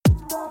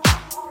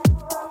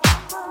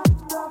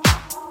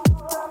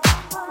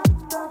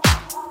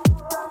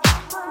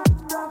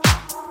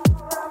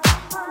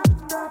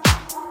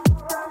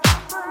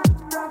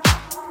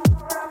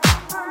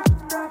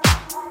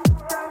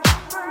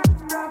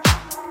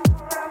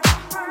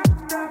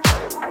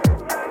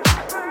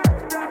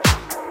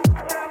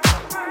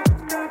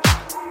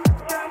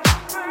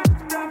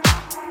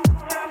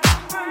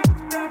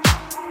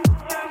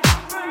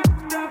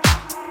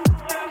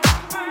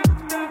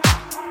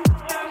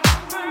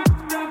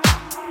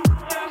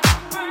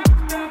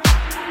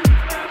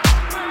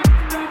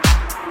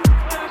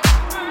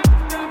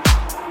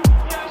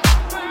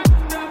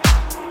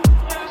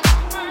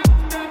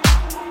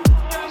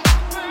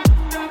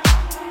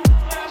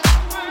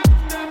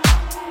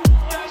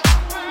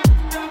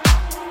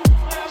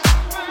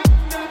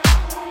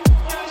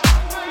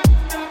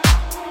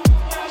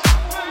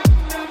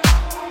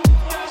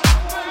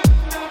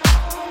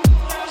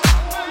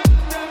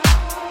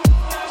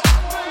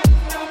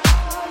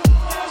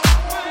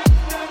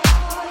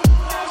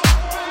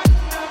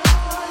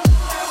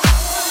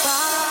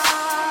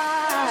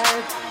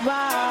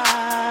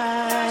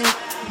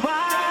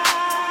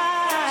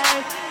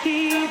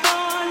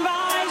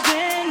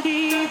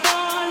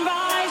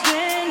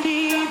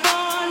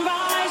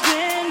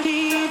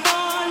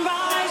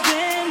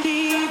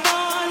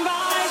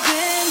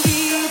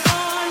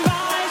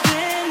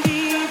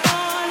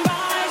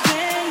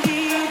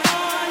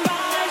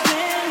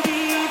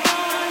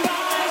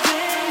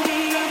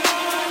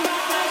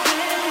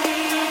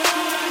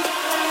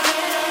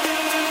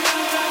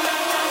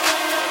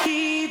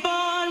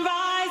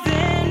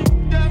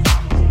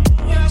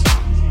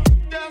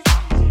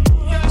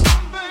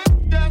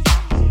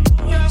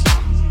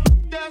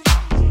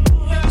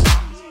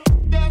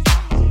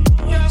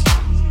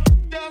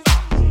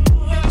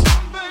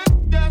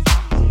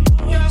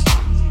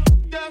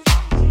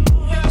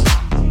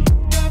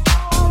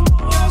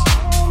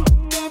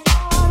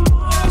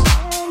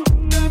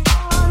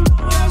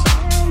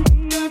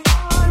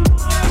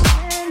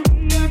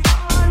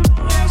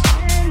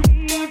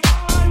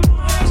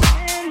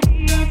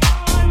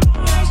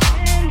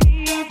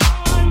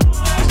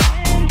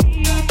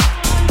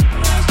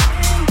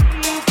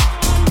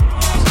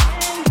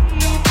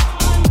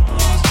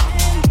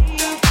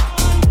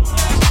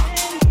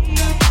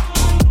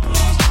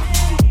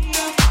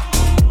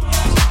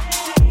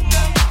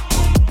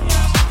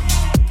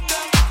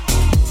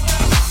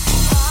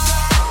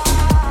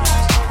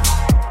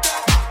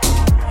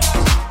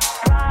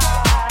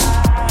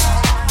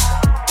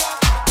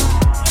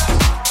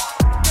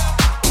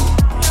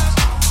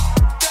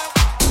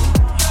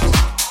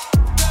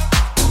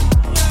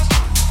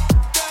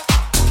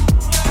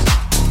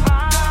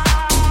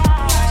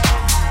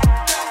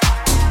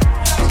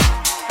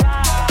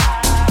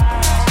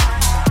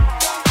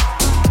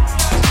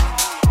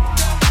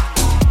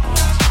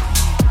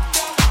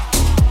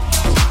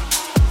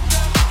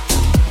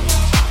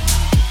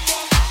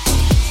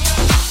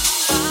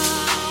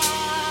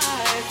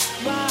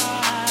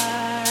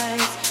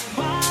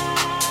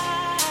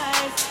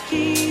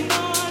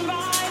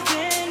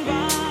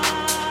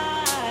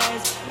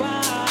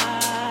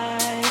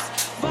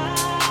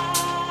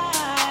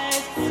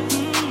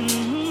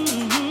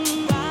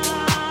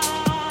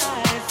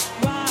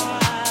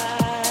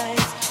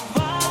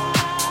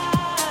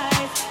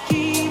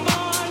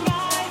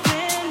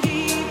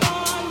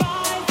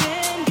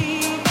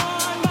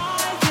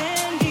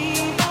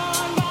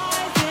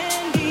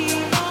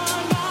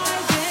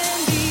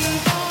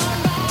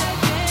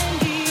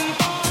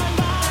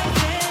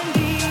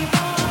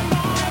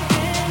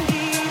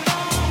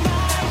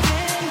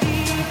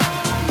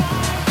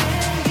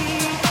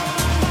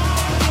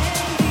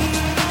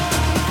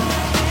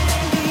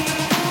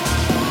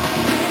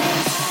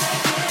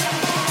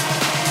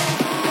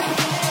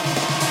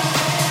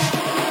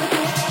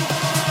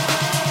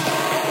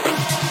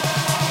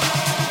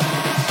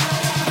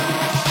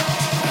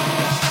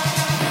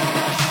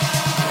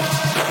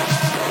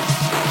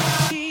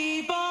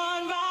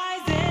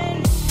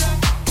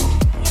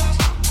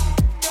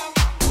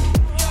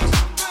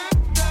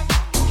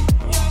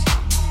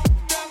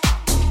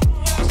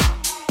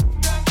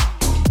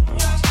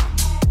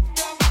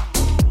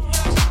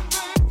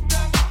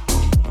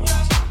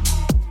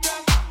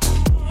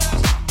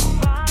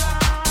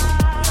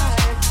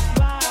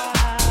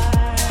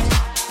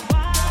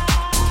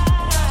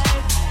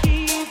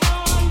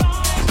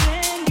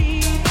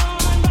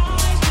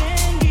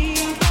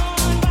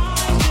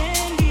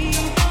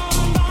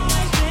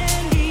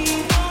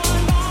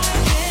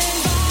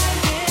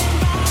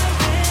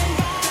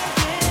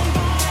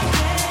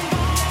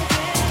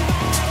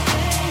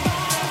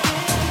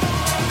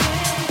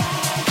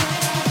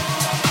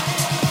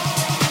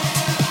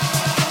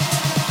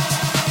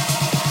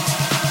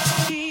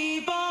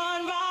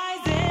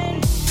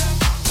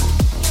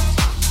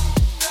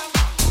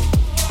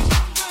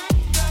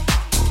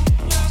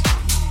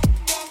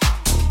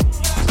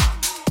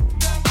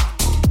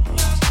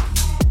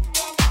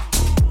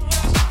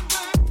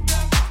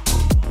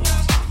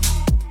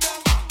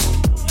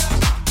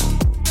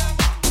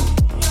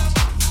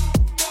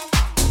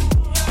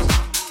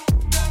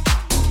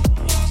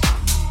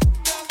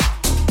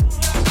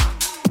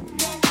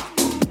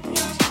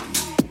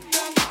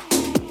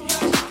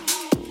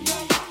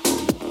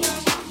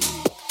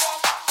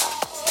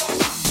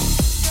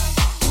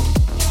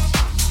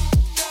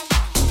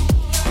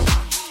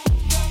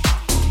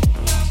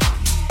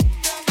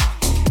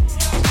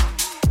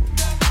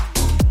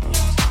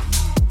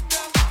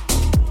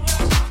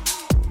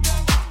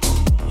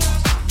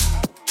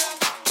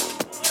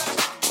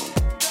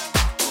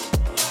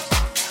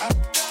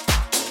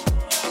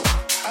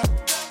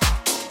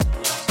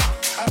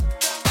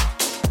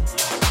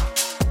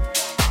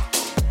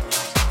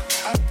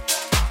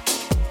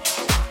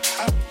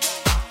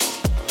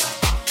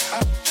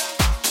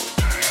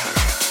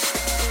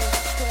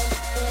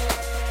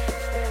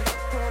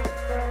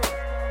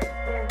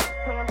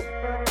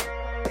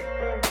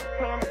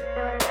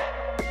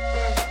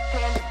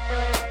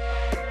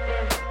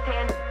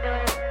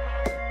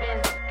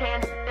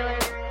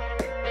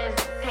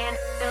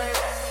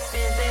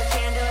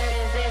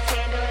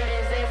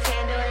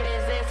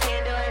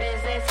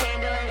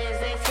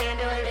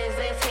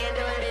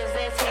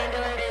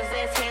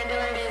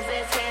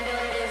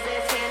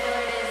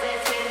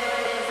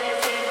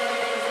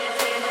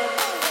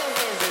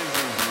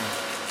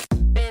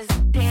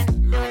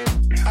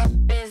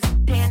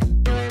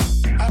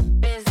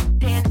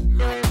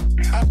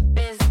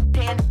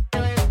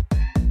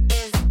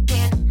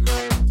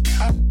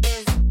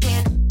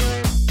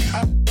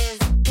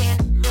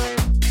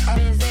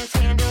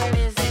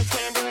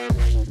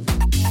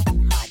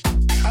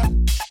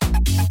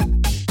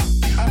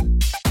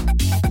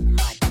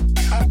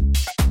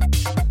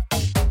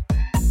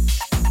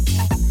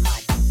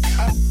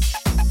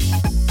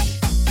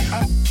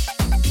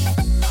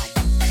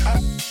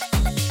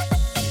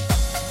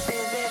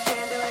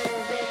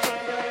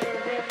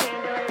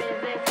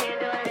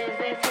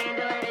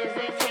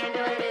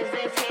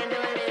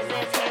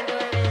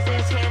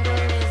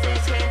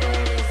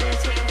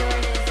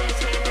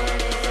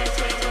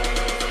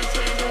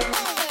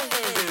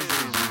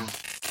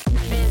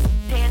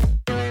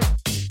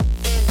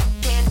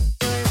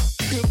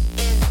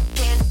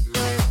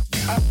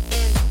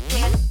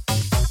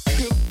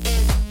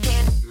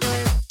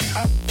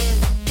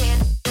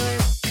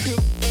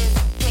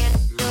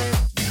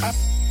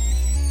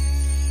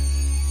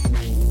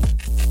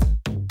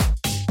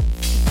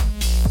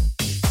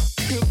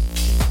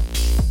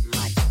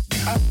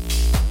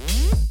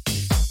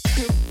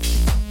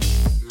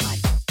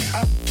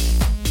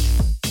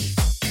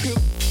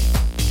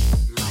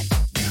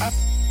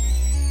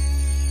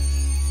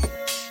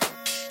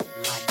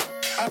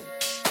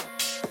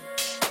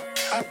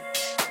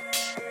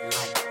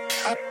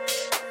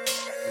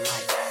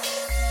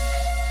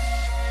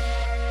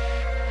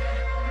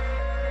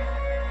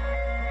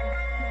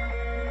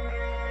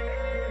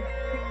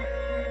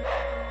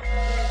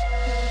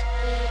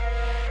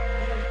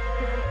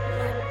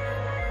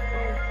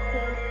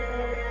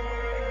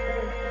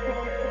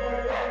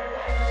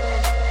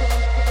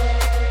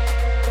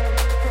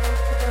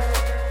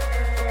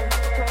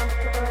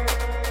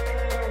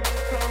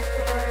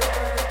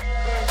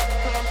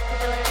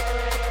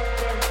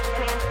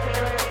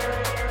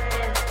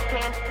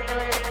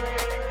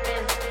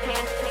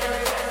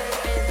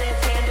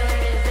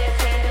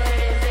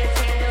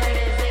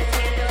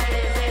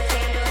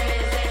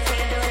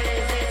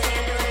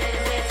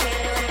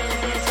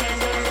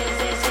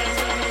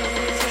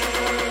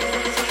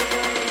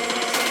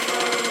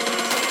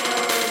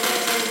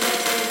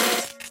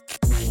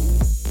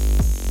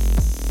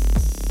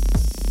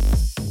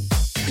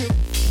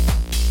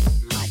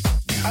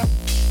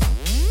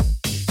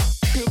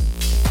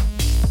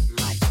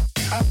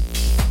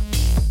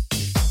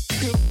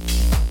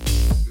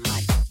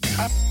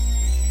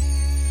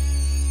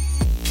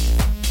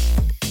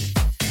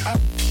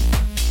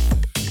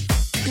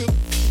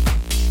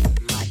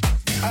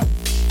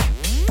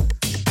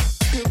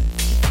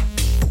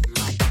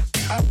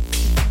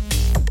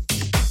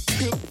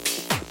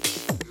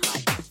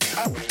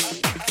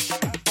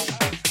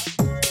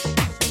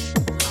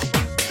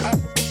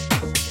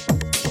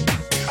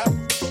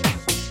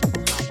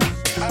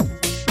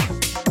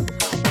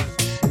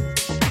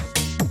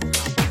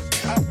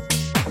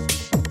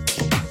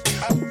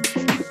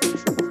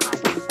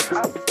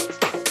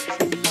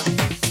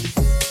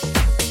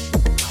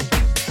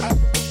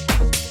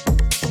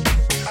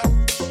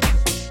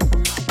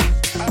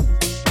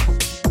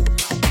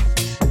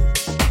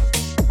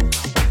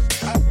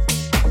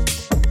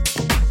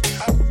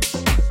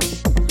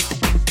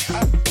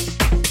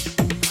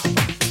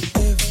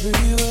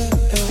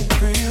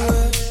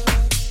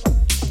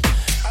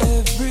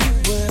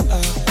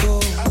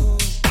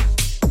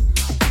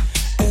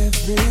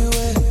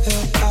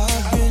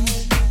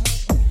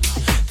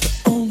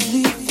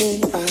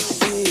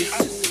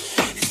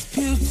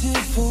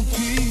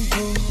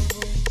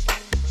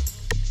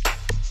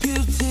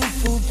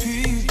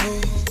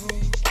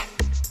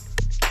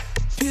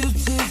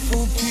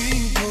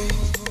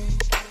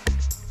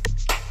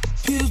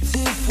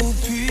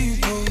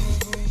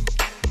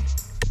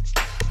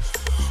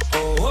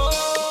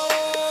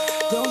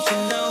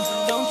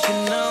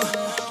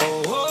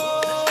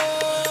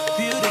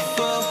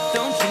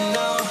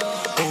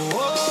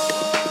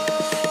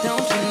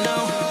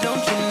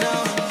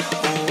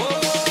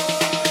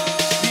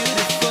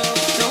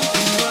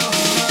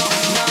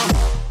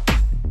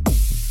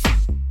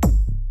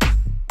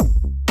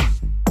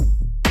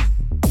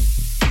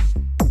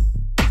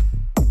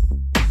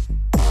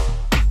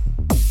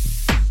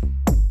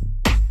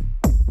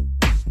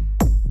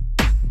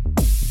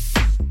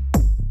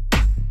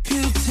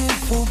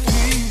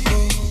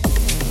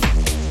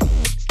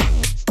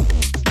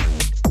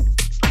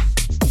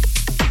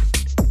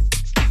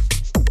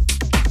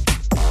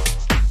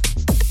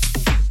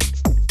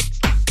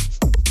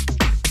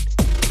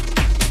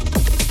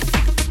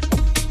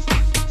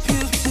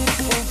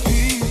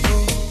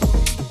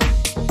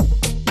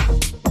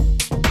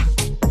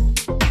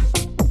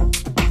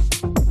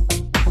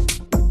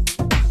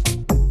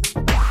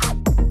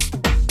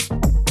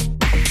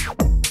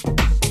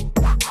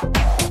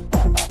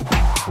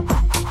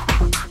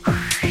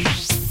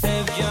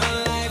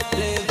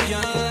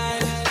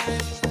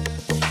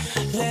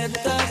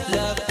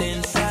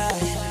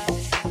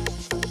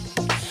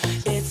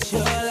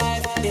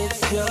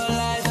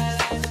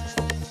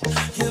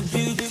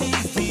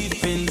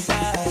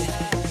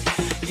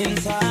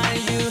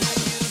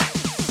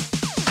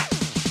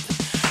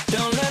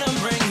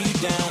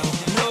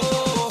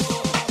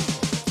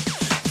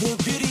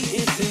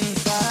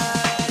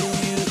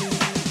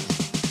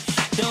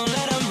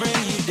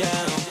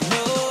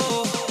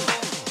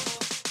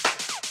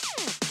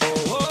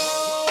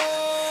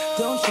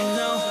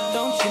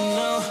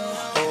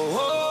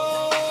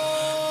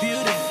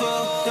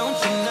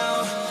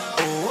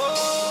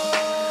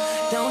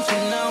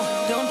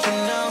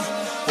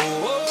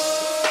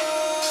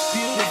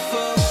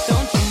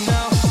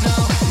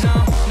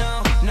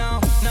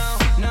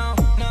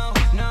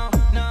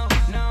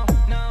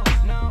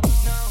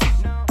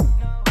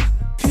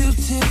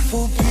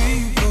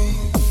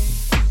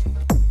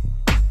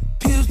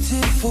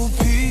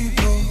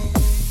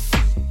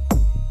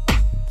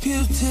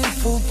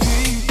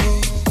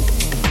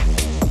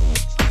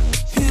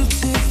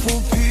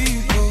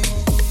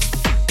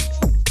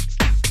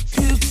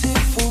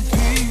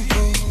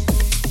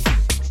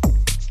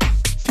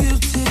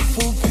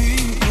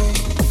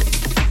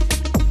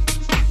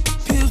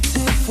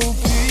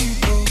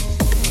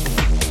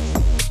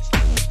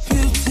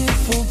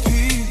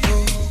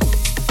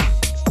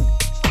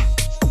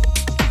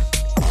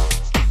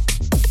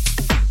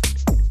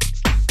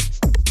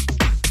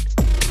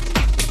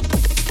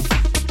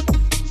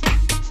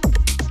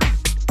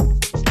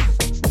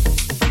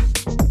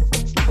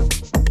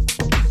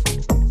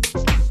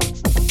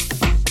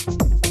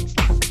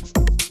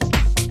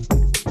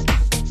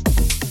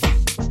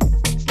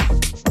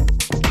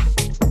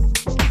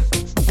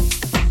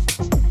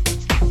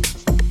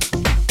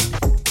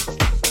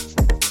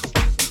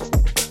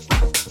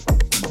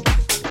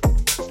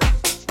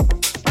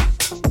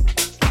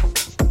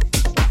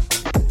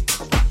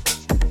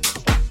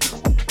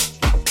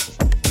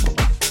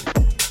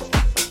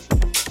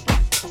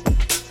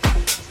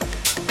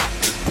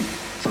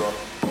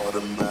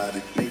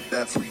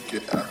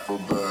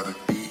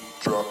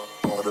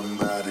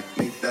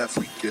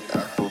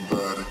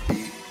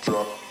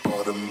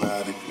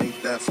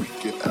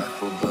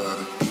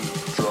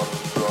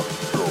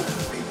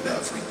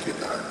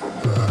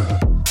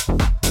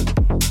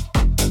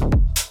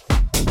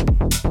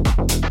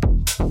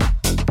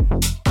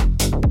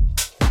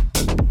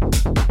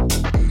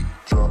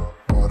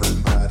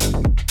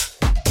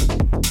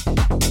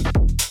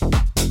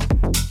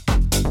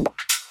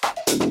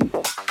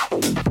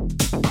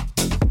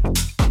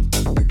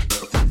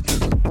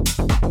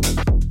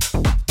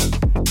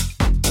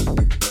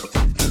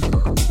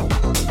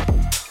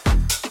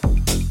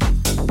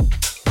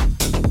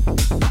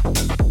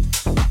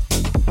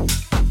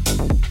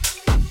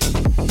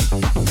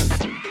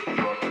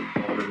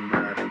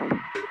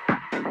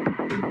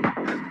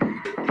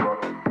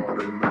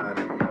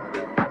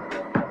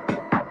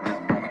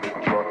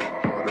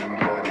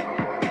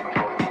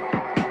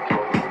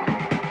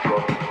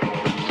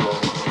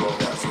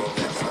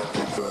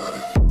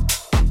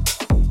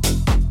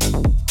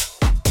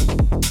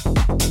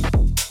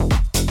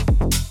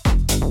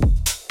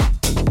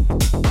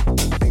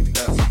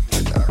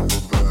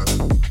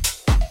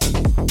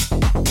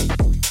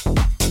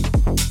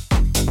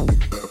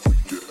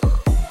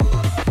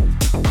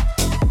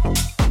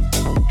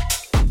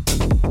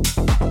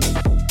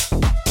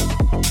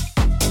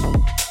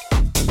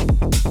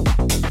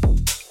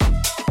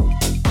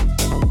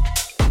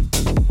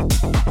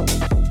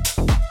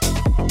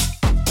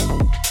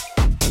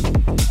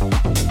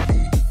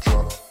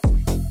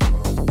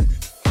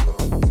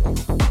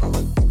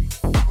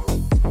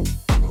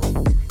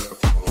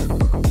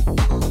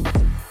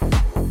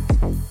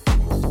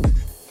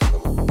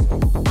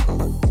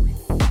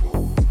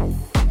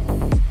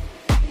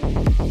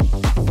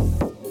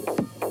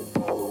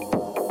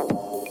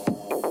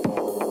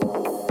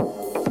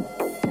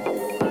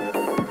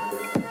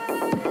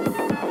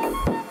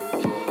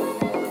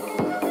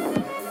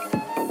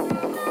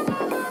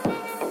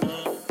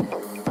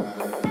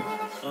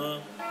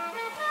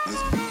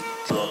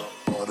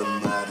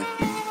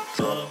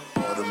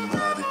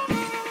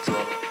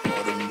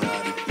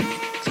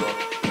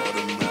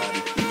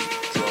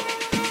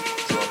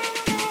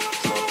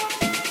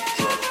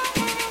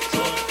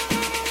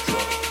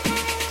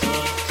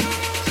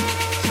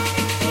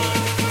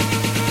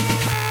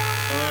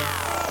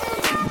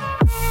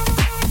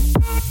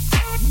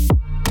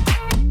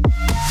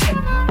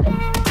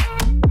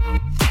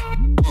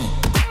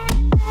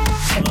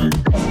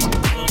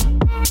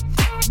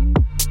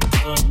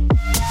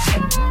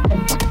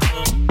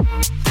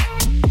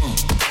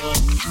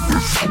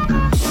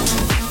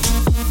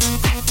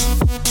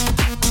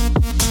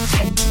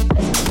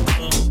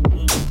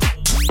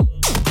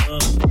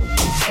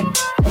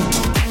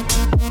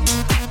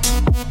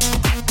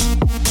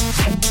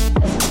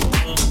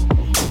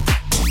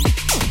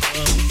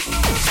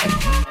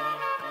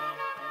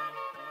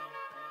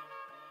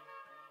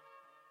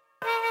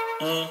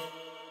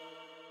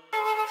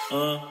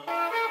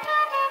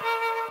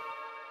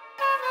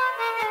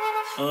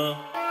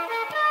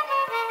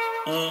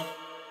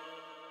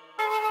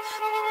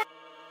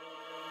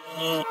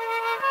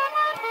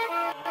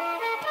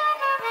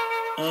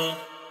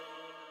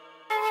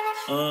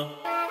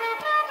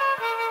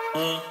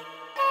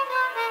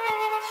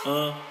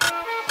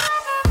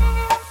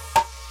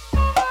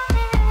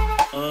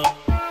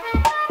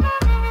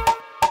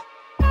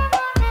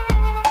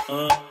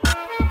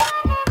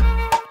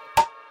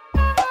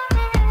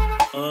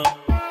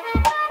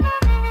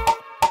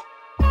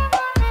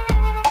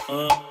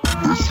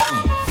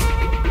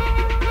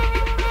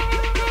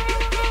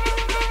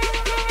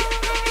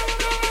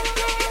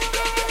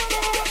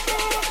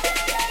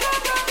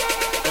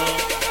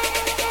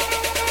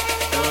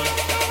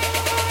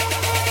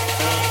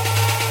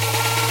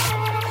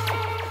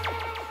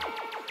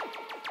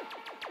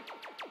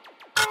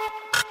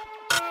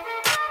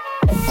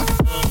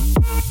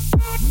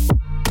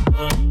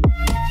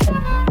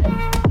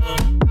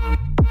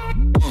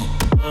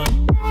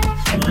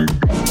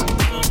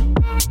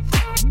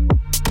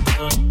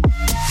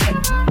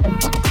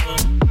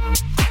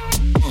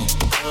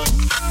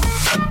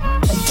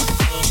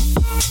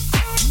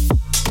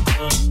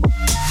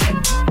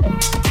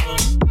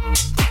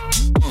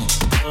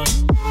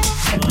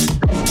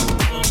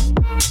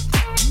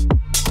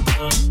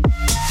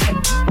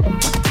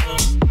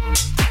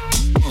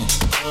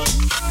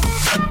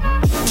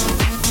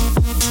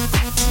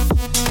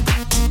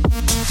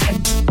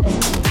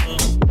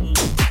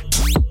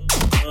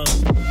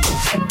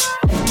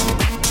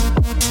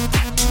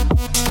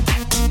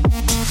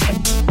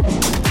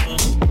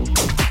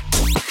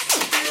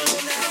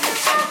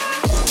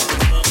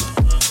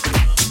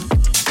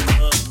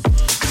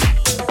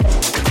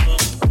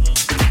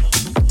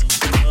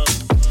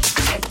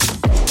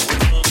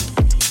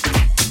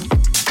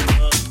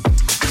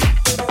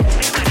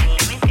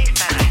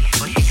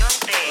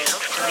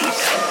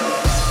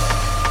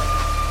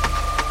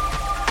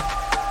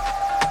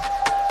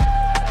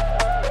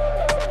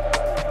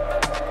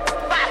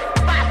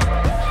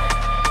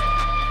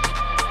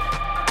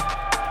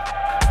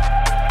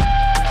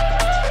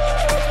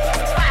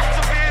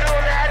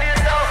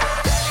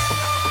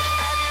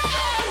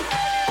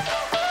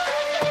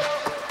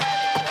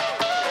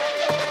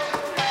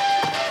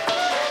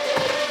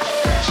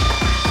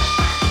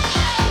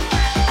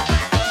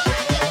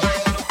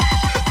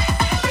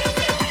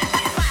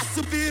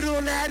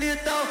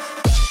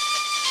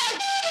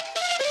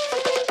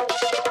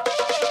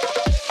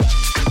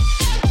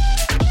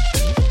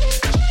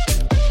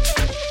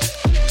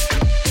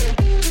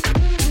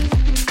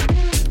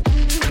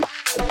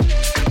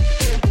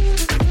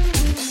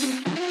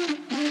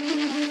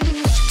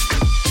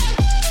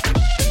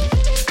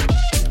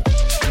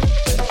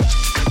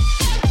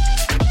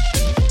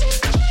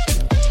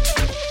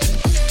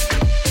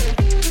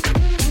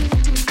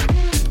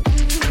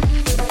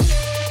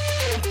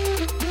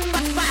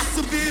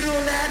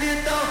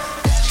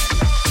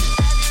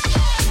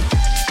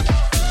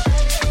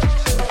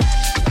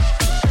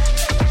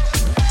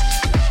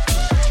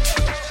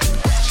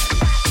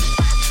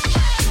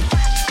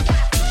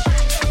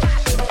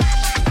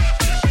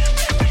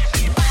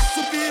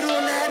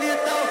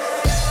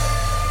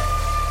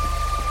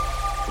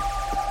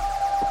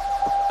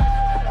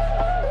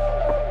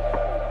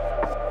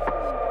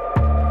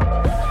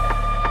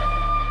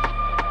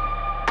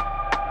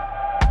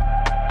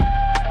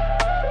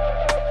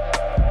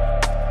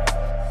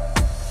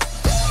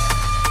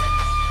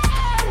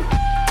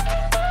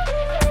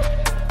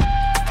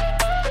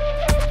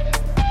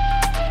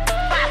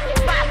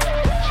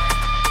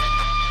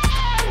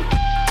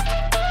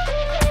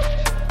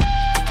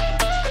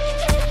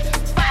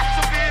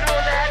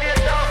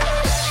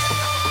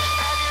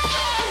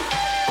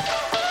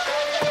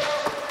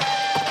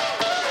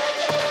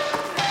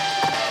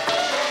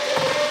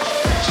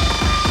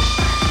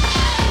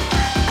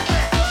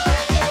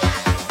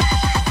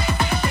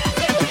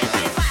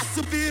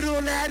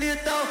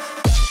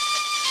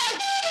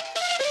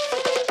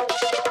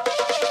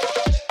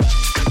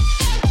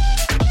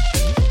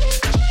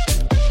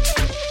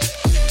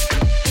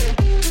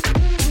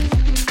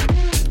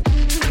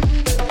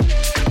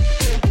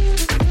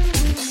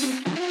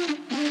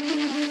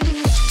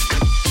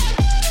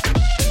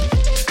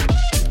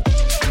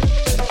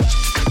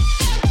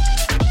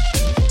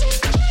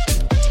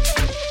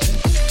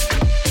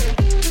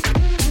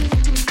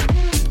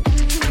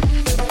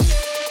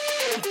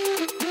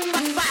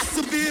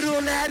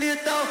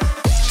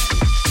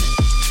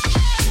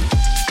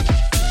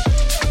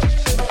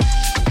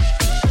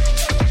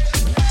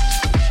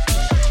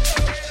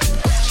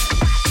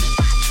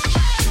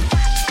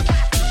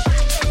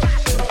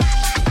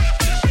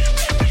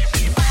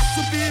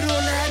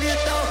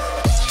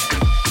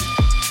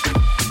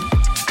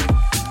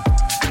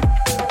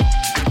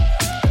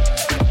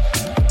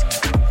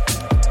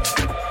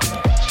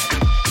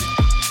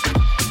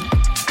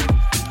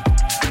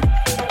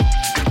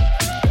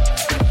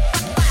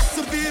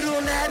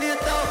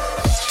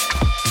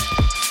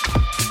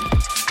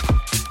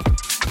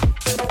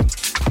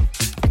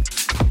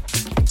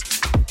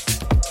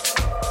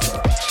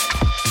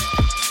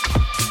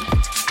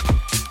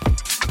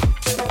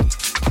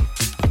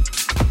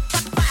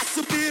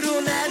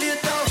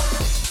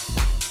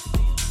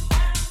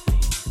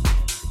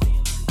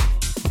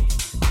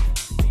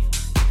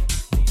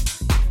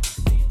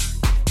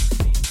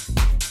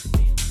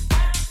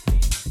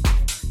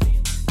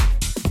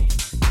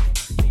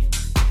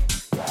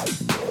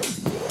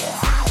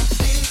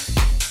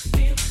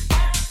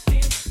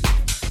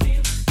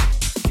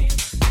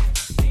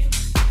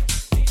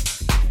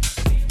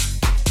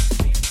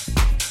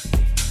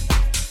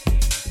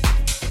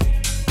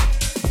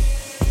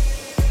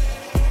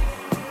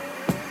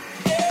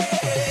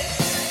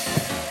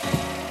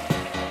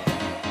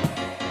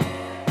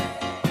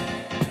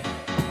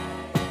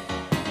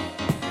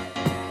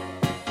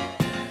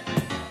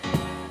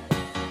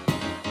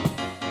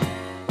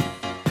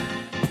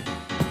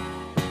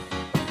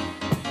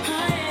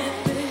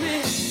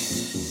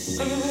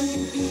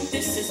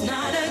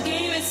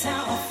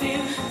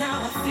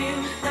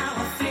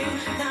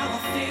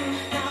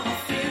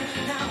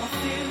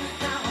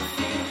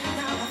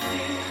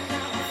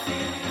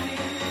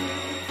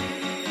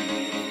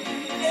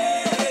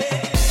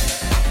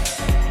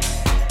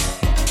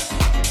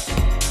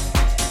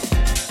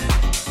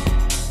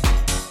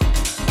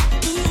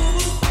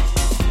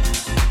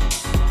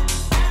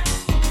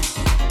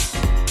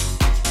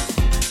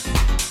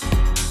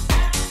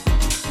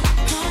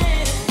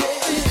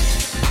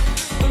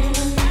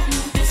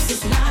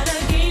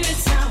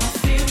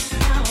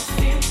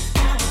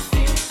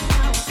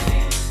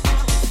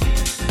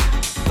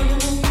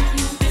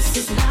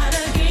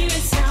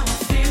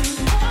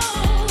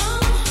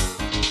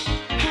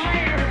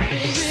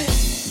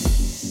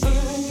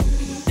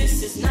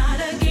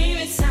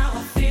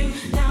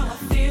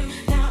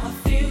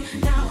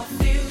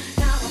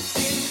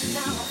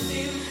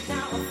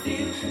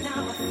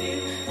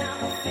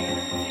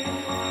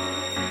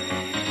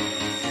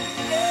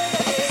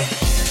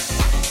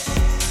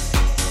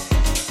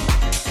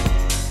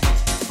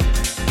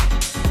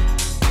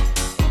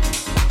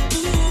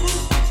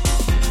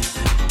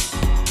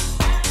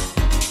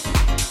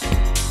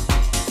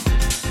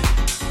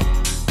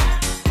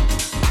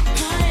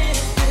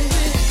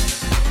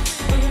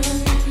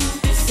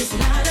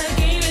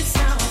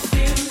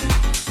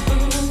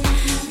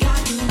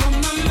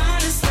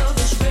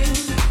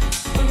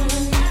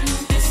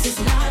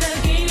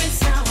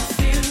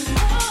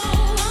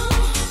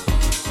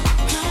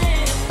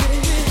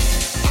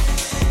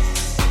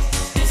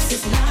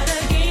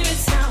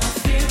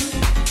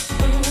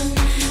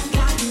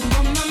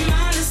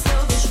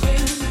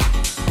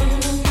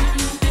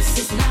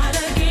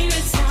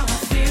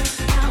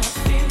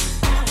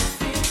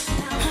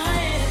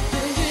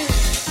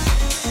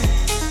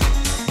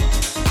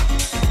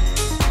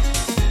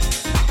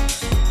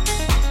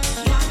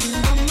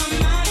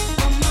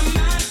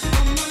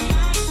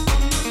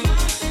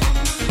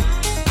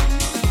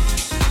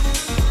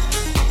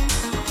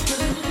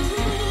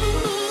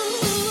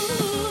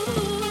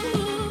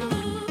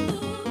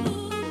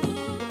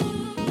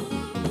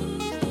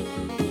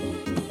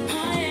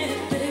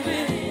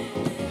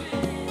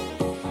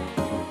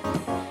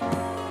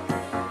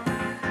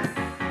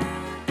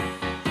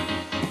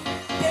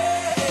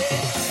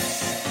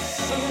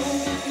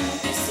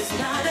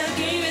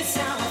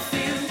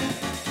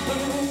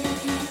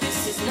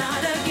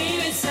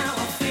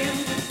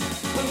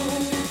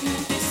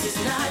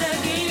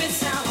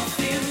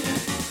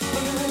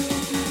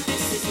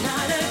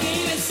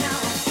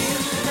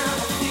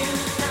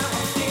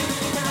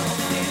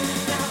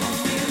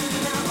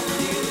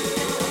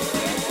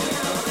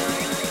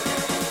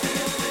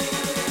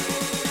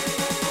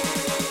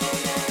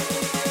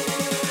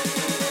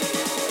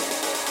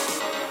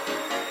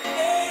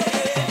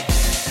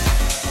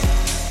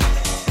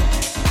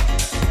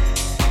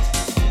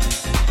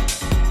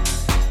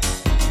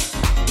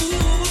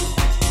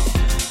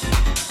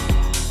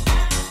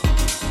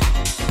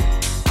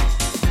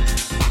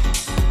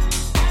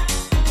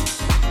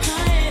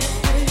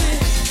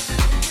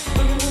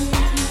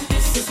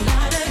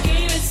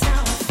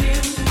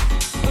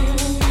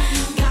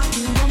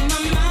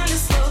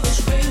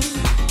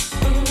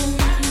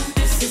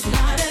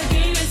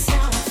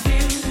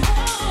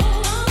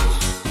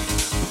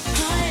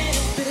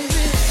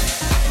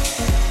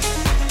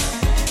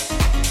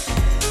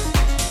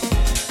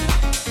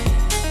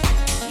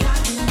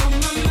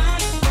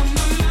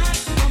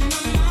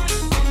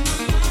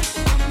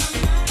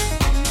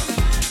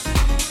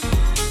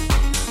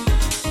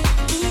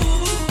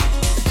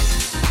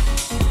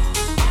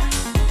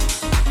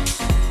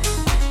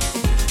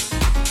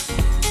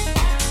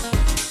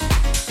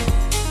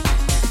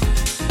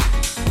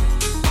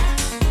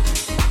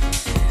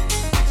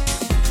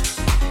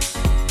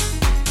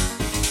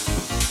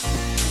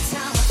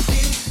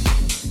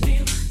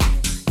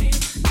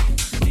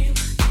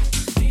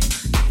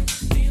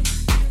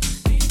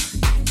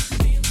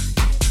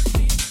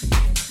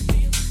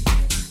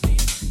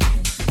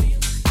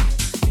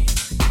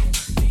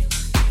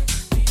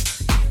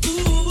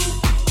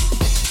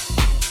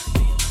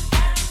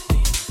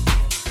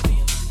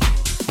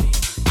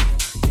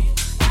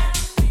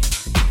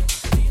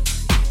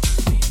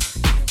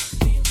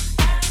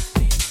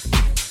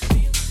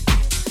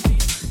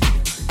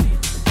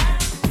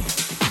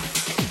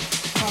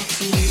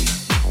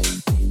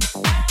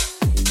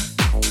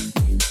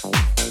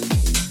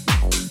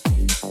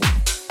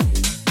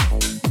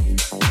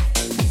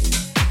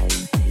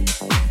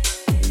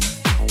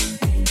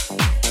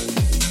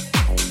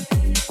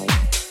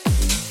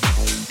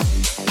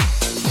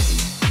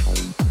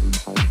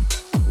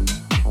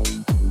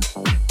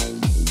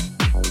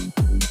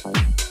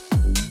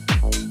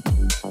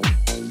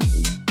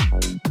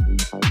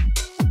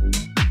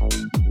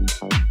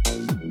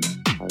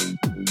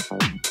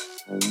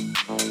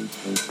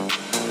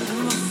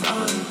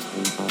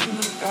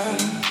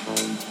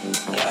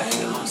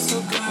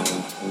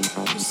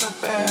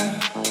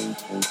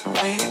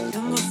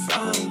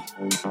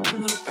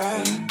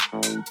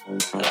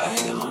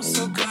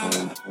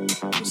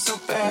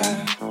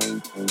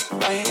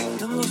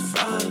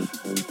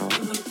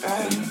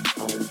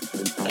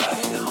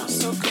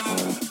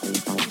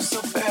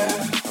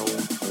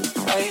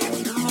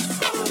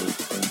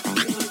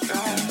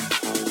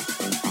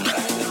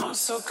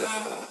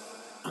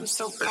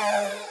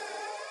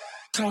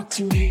Talk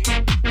to me.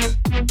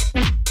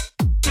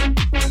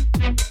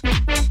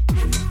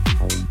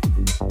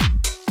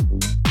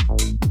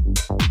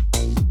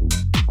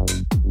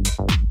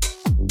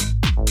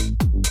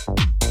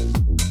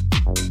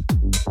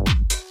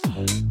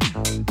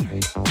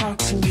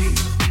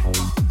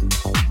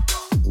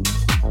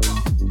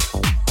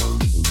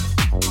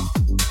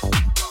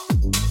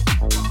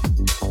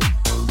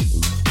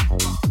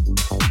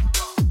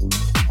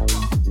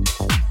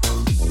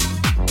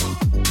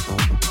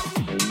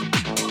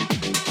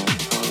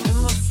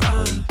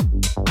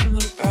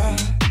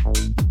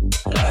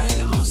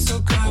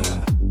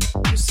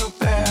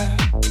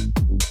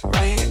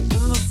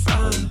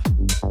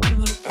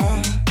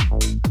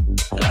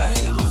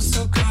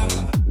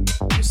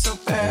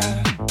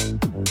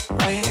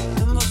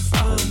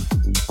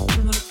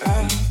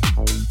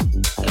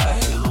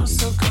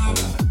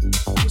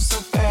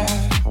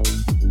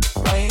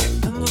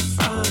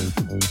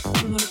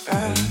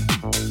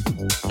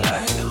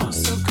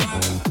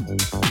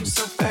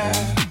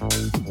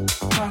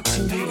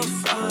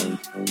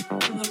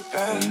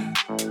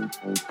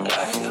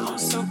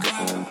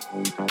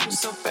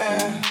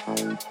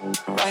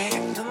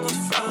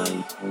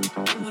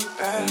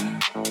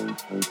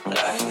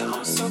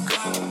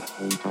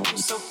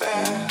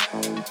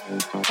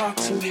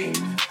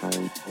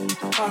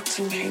 Talk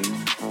to me.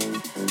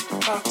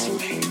 Talk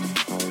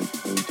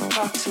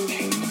to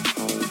me.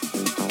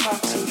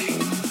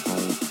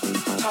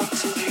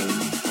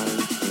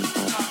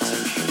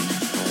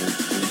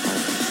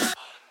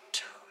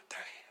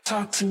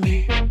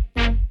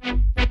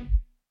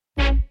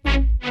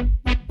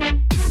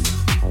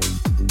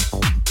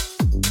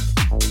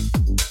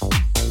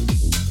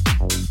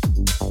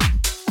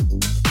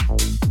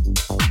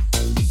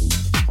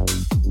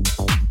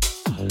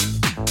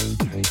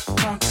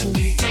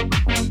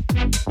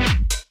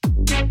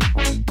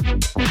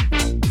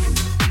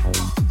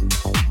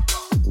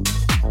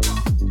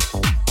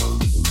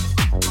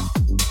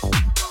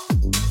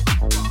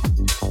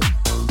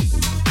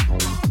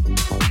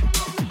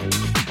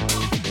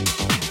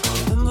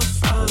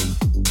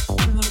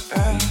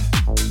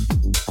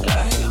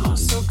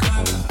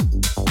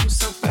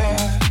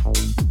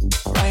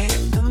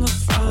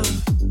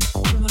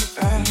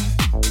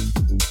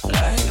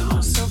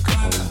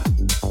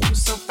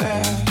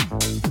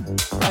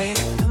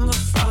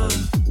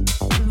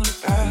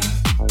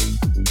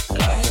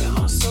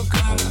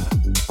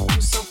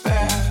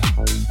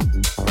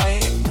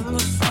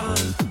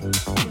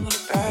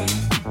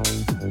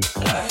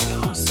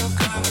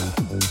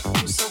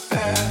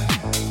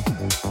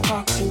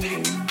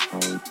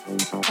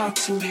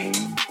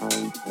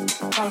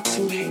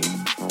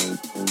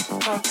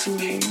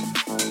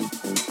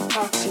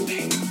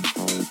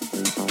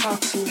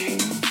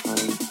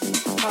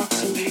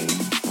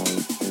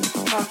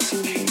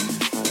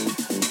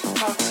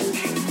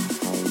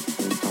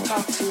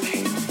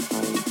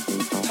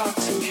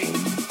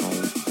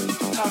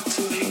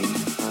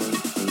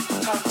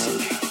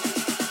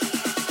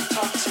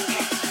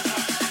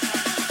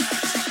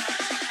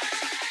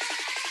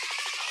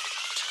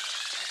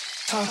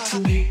 Talk to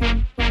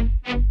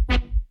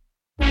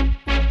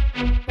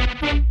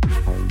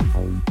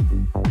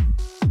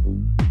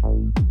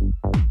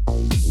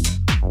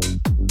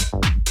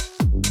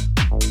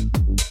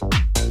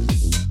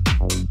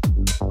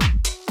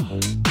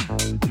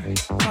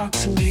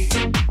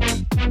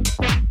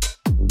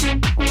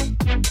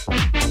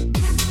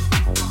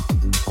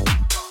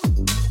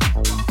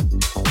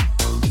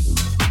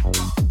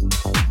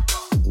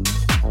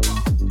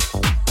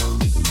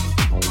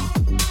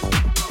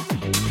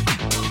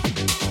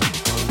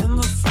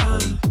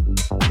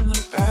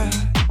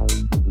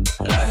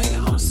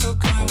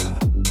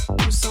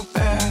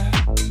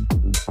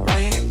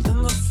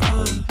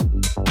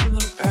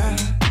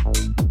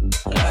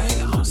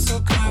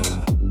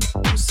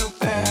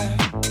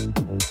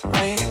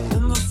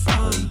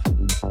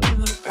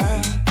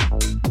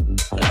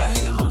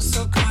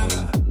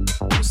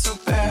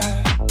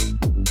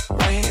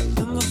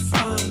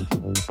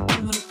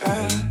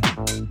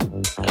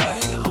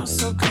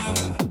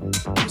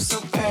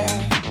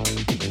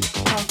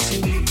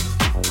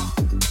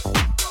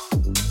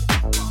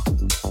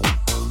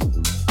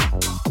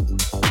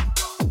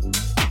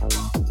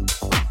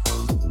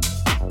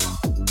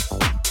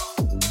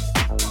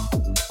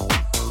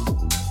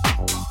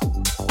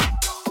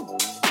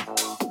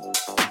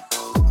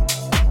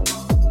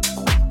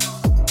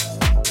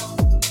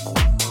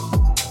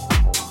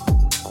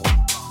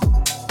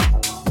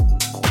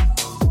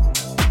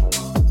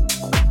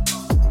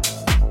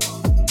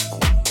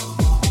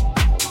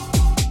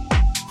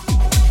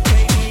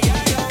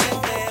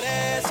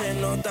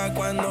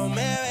Cuando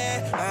me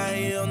ves,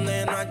 ahí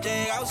donde no has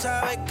llegado,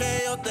 sabes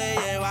que yo te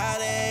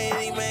llevaré.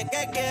 Y dime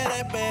qué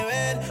quieres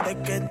beber, es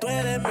que tú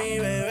eres mi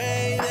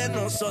bebé. Y de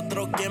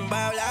nosotros, ¿quién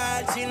va a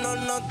hablar si no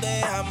nos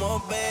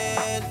dejamos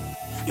ver?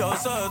 Yo a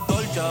veces es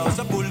dolce, a veces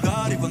es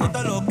vulgar. Y cuando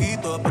te lo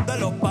quito, después de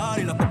los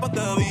paris, las copas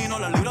de vino,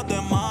 las libras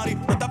de mari.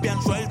 Tú estás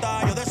bien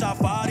suelta, yo de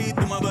safari.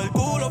 Tú me ves el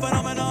culo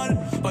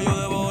fenomenal, pa' yo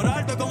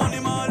devorarte como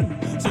animal.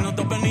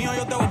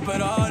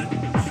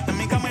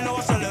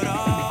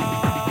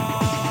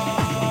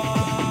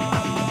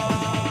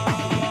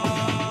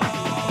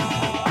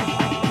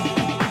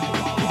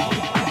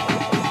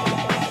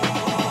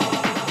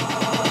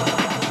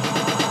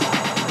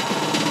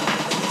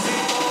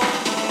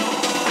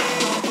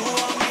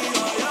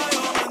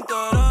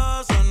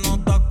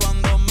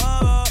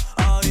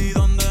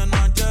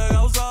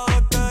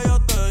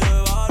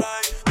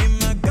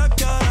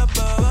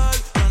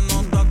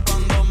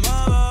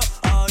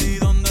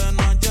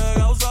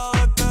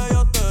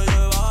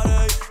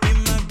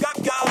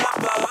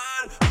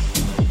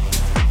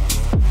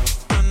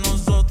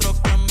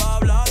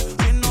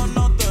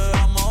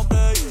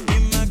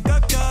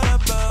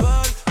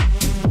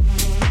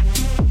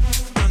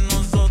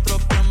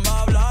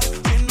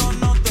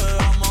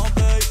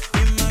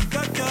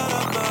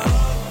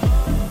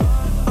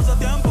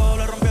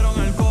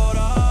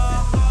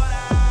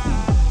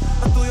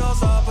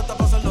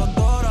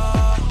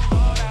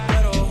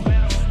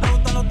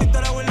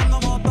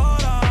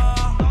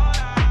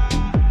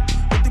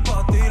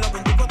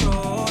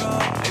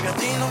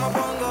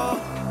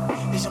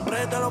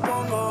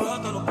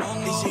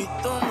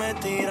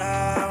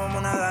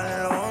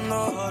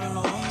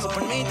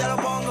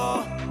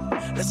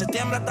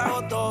 septiembre hasta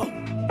agosto.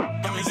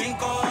 Y a mis 5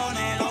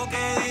 cojones lo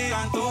que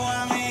digan tu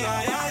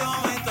amiga, ya yo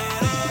me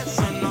enteré.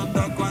 Se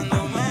nota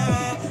cuando me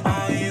ves,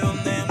 ahí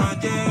donde no has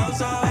llegado,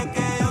 sabes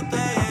que yo te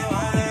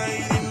llevaré.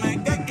 Y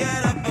dime qué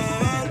quieres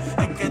beber,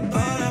 es que tú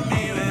eres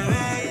mi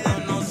bebé. Y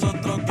de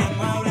nosotros quién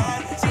va a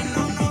hablar, si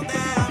no nos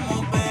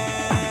dejamos ver.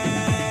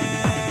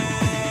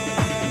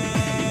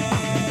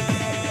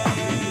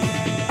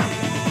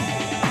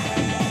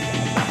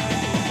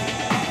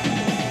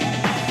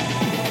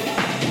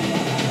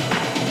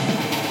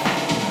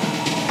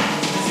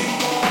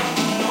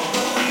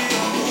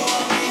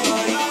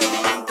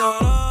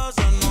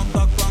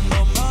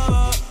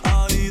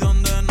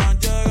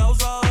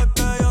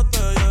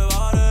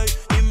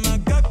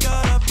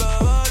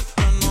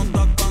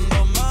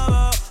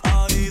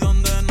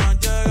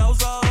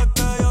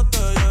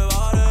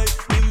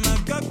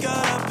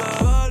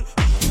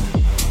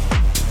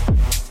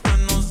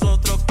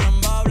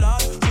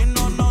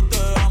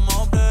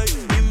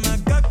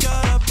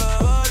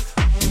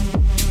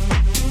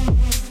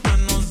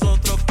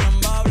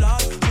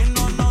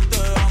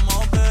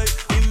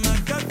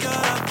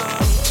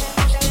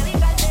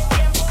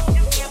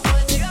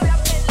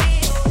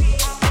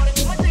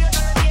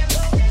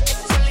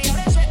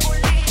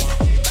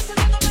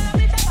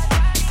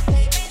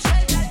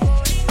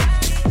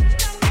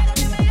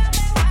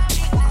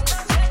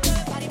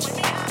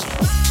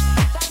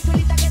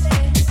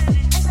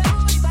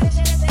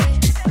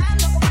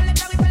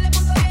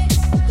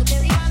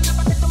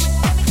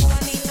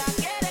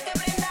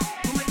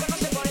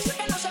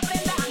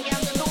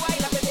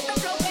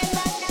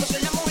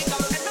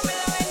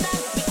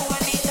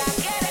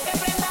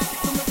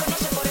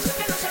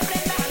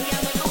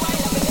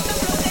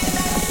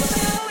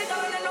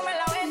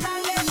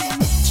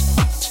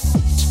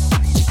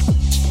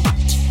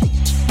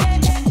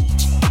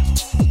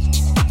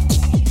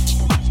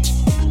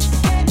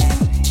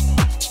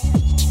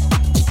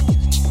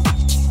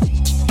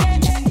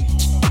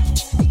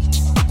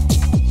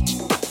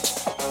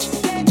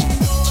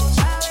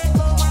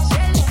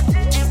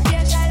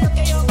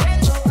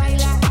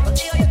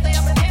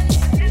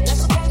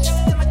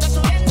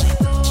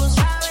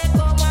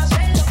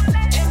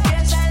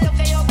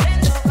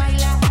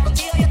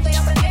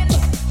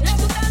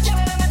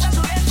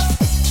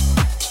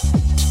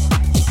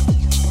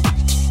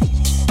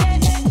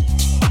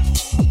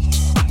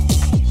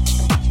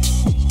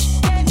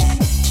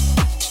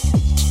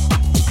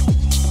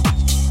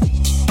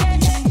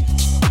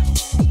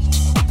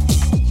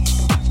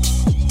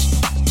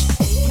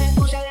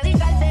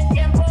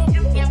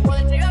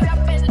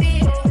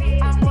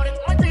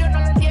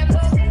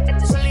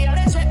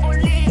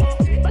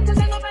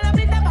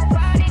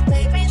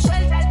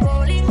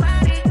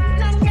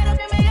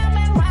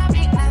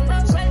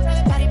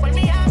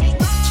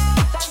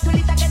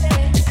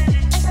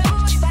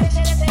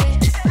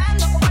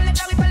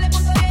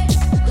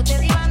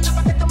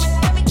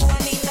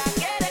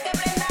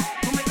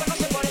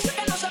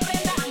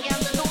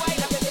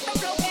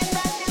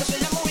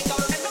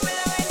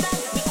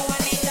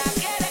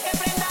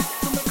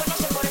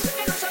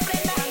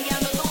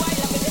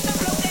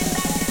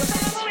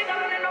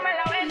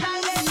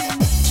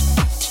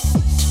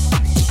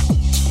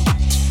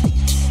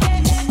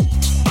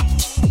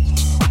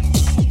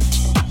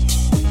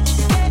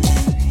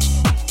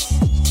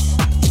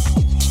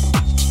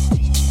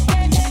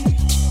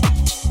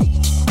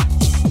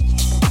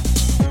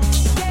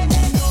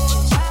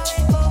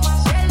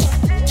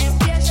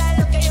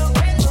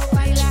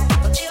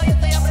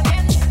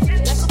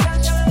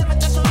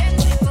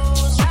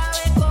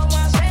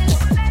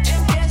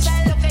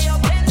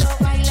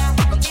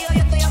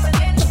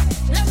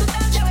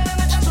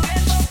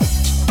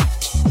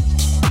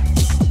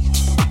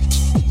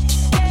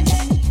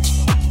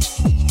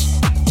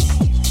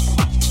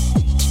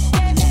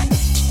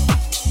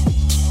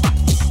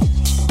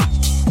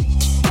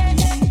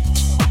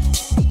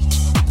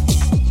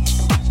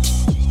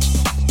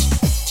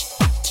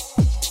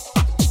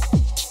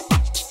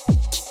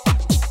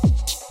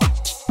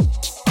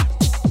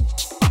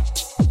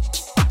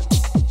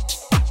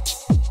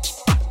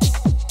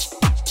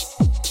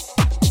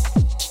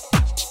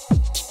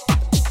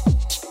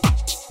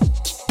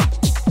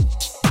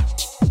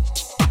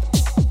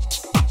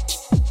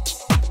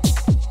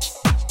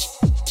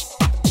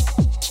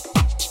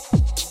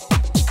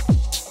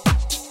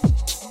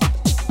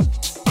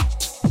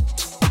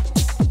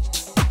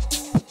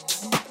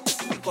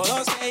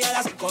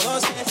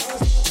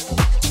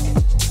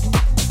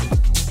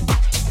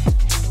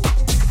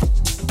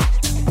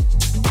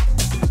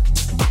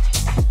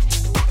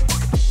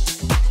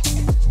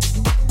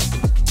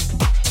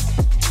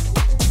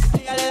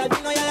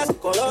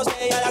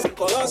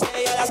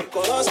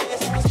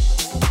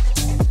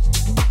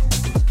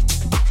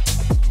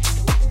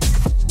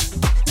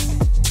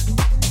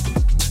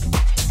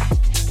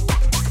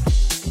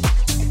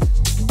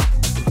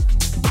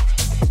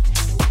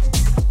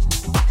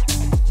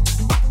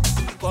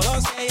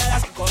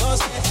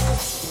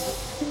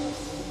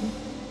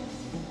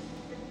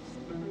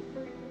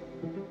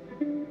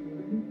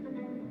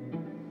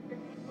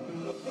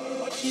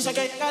 Dice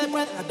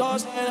después de las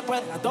 12,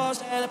 después de las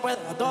 12, después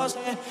de las 12.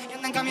 Y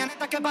andan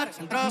camionetas que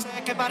parecen troces,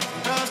 que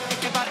parecen troces,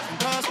 que parecen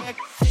troces.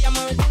 Ella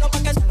mueve el culo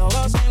pa' que se lo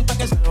gocen, pa'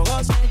 que se lo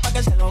gocen, pa'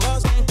 que se lo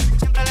gocen.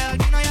 Siempre le da el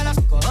vino y a las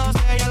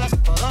 5:12, y a las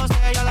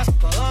 5:12, y a las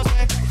 5:12.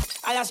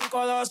 A las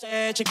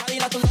 5:12, chica,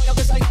 dile a tu novio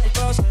que salga del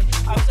closet.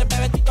 A veces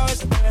bebe tito, a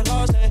veces bebe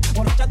roce.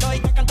 Borracha todo y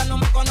que cantar no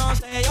me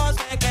conoce. Yo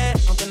sé que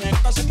no tiene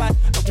que separar.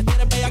 Lo que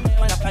quiere es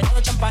bellaqueo en la playa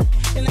de champán.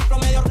 Tiene el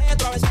promedio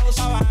retro, a veces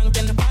usaban.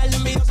 Tiene par de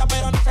envidiosa,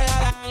 pero no se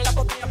la dan. La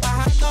botella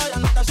bajando, la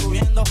nota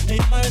subiendo.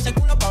 Ella mueve ese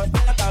culo pa' ver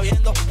que la está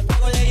viendo.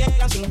 Luego le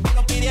llegan sin un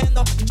culo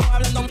pidiendo. Yo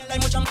hablando mierda y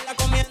mucha mierda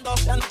comiendo.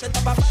 La noche está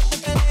pa'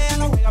 parte que lea.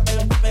 No juega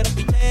pelota, pero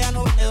pichea.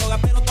 No vende droga,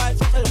 pero todo el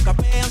se lo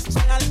capean. Si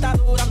sale la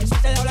dictadura, mi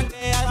se le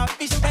blanquea. La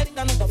baby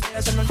sincerita nunca ofrece.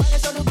 Es normal,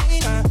 eso es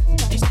rutina.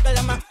 Y siempre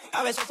la más,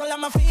 a veces son las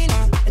más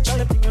finas.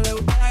 Echarle piño, le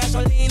gusta la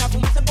gasolina.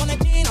 Fumar se pone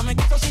china, me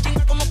quiso si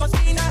chinga como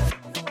cocina.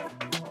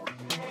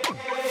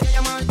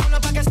 Ella mueve el culo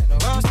pa' que se lo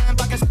gocen,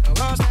 pa' que se lo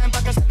gocen,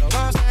 pa' que se lo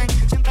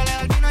gocen. Siempre le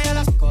da el vino y a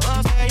las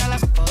 5:12, y a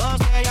las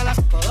 5:12, y a las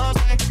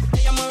 5:12.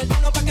 Ella mueve el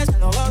culo pa' que se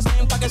lo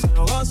gocen, pa' que se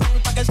lo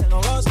gocen, pa' que se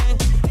lo gocen.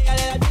 Ella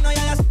le da el vino y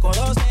a las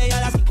 5:12, y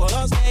a las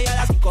 5:12, y a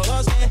las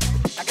 5:12.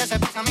 La que se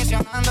pasa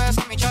misionando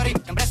es mi chori.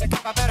 Siempre se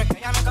escapa, pero es que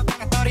ella nunca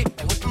pone story.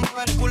 Le gusta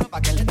mover el culo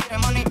pa' que le tire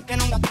money.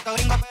 Tiene un gatito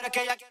gringo, pero es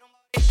que ella quiere un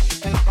body.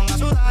 Se lo ponga a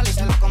sudar y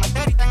se lo come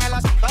enterita en el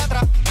asiento de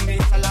atrás.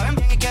 Envidiosas la ven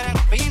bien y quieren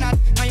opinar.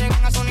 No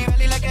llegan a su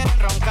nivel y le quieren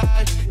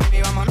roncar.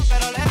 Baby, vámonos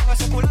pero lejos,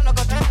 ese culo lo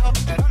cotejo.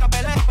 Pero no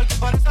peleo porque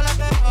por eso la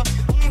dejo.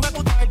 Un hijo de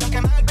puta vertón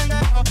que me da el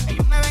pendejo.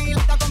 Ellos me ven y le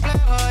está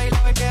complejo. Y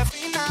la ve que es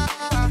fina,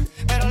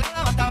 pero le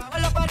da hasta abajo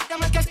en los paris de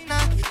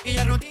marquesina. Y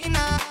ya es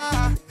rutina,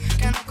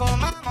 que nos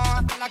comamos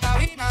hasta en la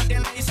cabina.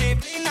 Tiene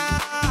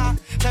disciplina,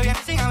 se viene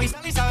sin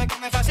avisar y sabe que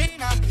me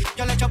fascina.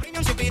 Yo le echo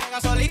premium si pide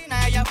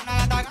gasolina. Ella es una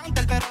gata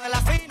gante, el perro de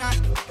la fina.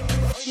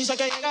 Hoy dice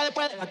que llega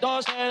después de las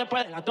 12,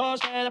 después de las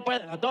 12,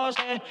 después de las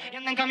 12. Y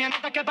anda en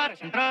camionetas que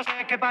parecen troces,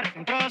 que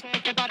parecen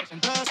troces, que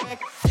parecen troces.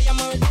 Ella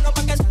mueve el culo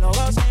pa' que se lo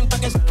gocen, pa'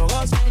 que se lo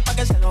gocen, pa'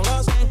 que se lo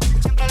gocen.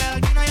 Siempre le da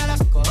el vino y a las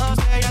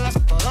 5:12, y a las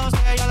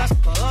 5:12, y a las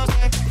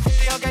 5:12. Y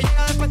dijo que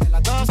llega después de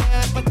las 12,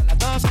 después de las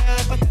 12,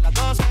 después de las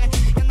 12.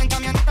 Y anda en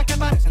camionetas que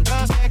parecen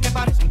troces, que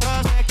parecen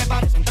troces, que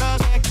parecen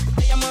troces.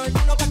 Ella mueve el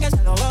culo pa' que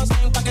se lo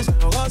gocen, pa' que se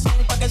lo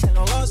gocen, pa' que se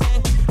lo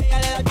gocen. Ella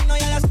le da el vino y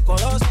a las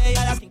 5:12, y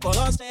a las 5:12, y a las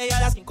 5:12. Y a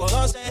las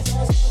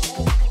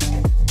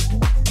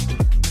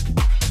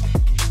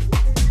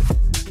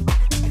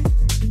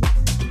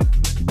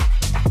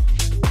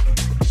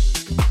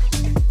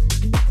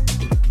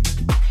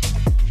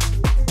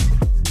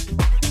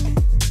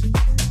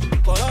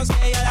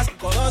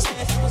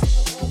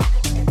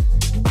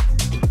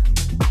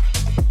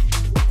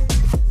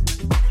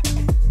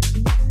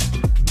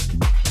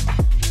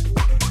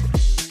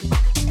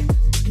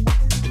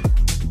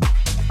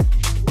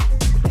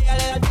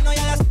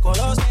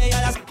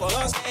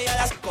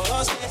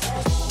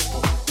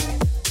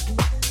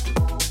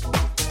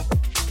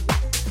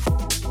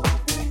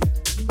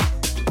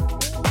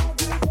Ella le da el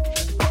vino y a las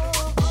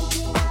 5:12, y a las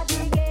 5:12,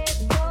 y a las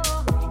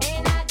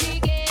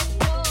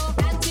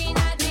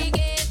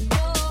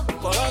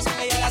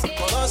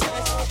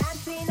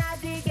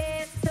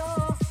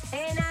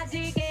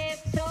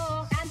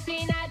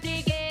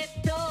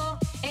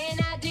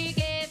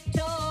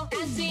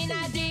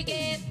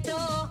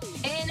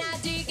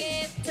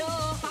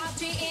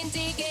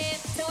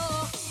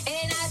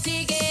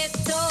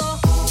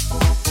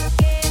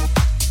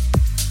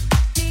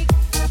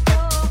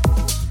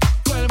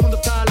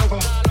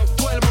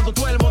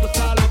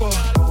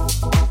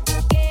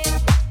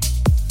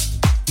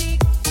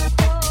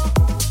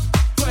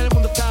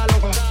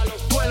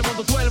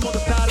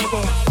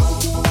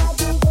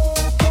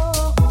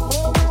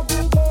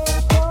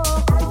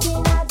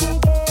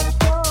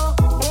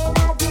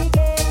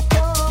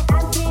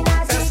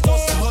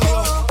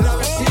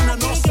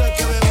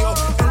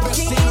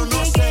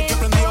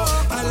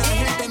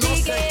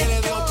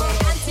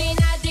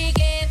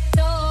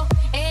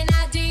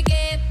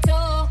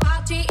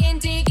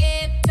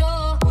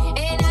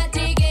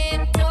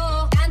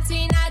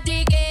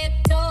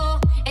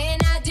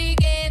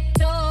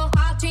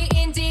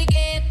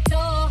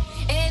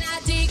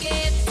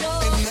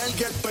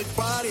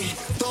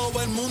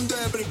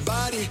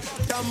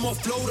Estamos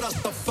flow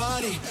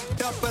Rastafari,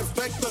 está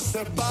perfecto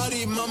ese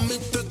body. Mami,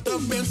 tú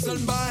estás bien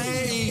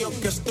salvaje y yo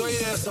que estoy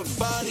de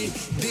safari.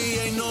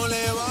 DJ no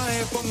le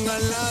baje,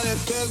 pónganla de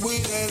Tego y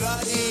de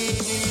Daddy.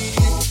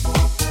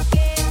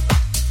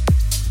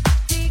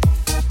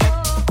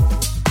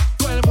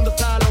 Todo el mundo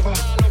está loco,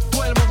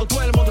 todo el mundo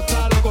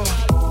está loco.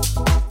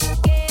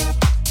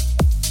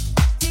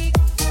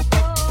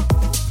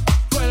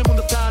 Todo el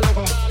mundo está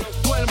loco,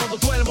 todo el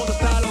mundo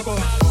está loco.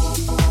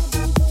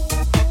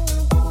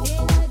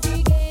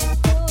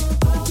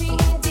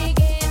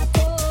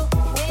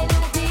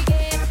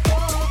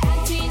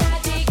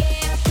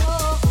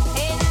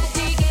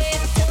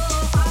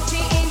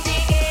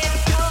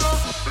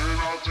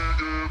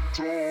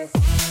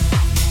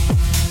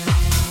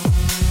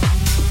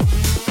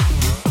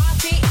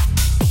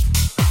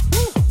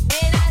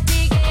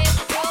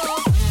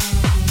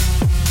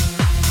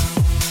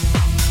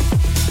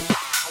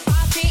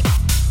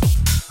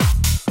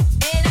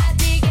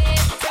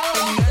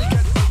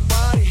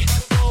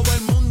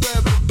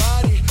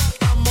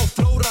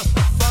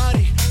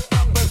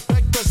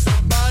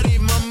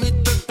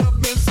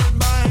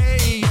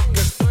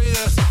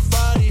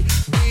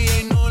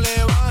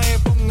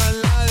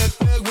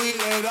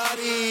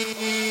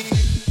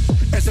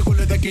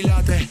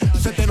 quilates.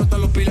 Se te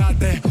notan los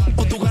pilates.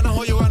 O tú ganas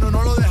o yo gano,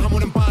 no lo dejamos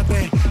un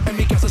empate. En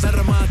mi casa se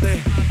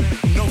remate.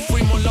 No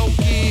fuimos low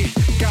key,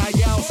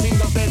 callados sin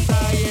los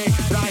detalles.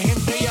 La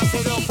gente ya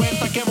se dio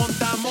cuenta que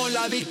montamos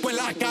la disco en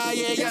la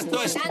calle. Y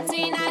esto es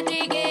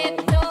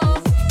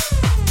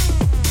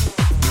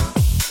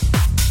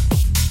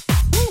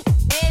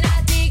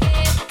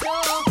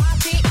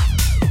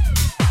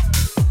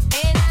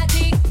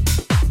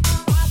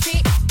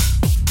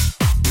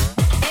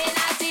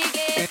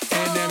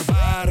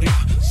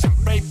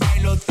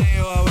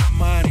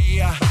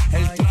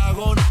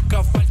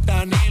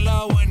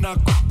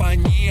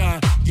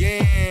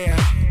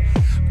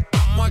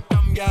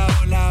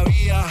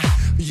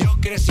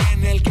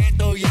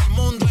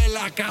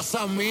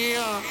casa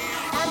mía.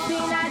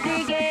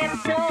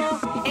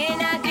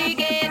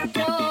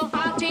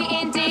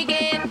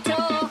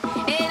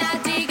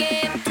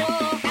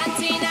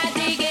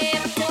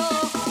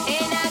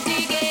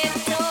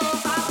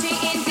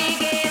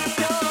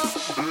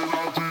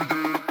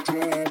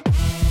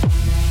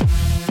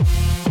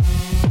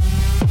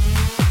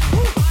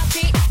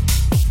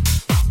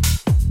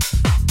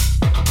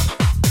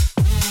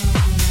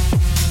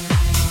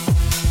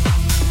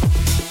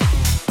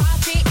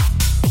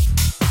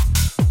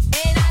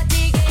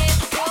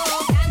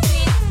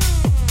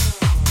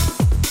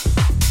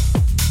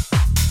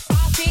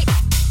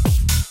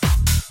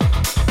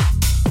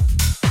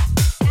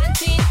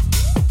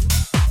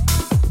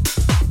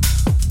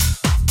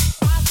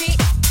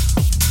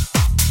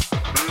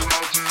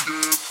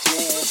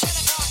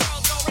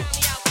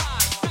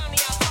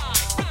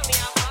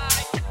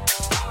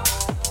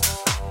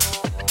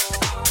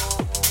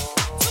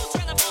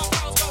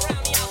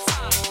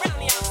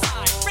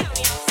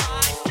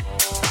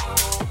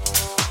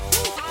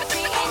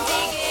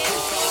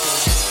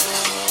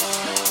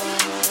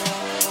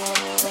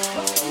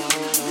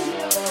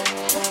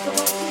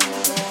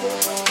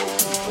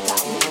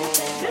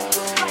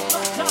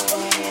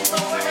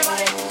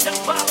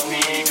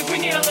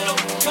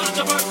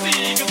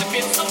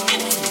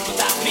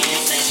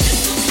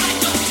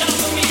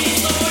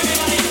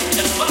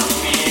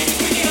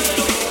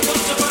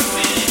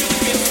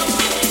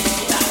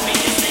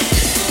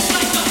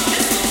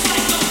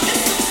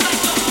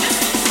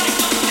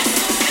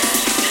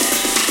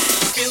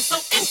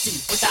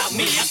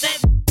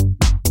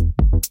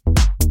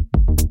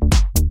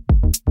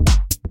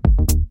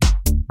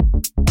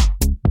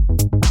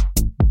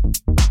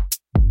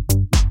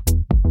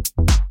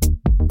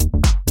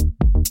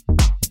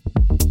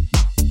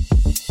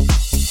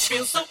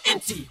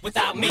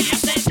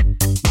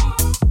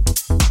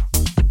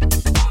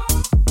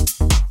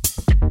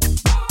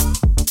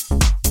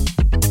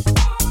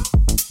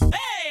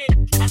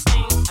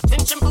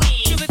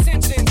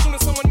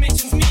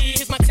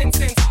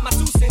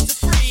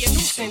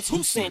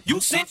 You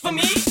sent for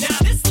me? Now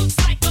this looks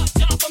like a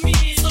job for me.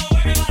 So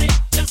everybody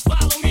just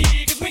follow me.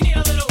 Cause we need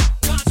a little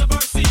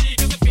controversy.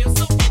 Cause it feels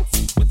so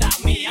empty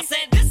without me. I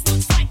said this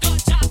looks like a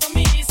job for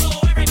me. So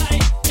everybody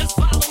just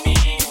follow me.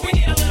 Cause we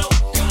need a little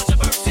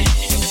controversy.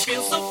 Cause it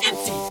feels so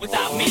empty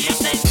without me. I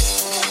said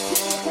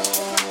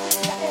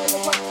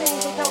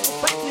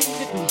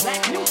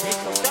black music,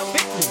 so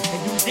self-victory.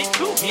 And use it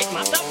to get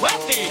myself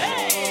wealthy.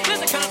 Hey,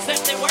 there's a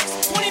concept that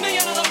works. 20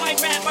 million other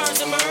white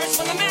rappers emerge.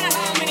 So no matter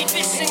how many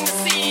fish in the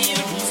sea,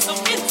 it'll be so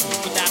empty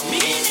without me.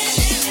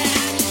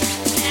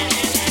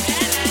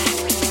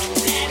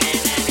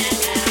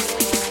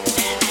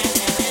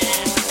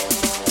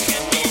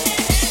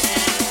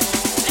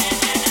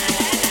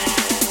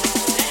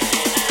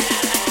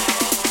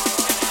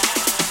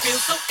 Feel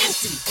so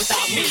empty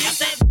without me. I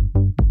said.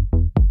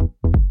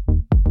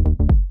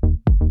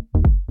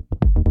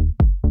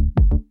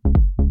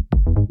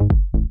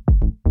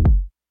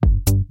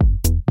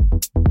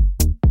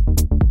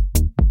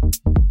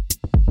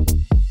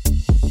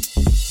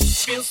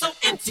 Feel so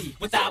empty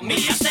without me.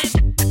 I said.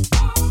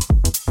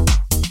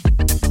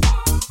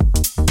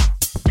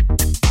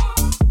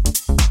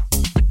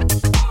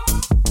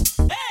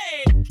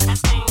 Hey,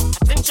 asking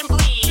attention,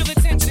 please. Feel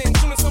attention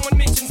soon as someone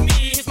mentions me.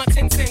 Here's my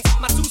 10 cents,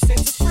 my 2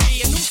 cents is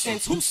free. A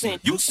nuisance, who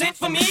sent? You sent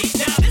for me.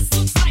 Now this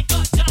looks like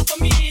a job for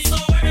me. So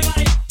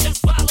everybody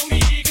just follow me.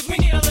 Cause we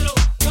need a little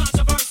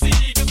controversy.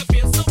 Cause it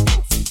feels so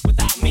empty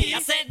without me.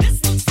 I said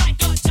this looks like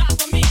a job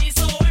for me.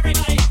 So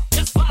everybody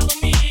just follow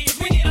me. Cause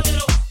we need a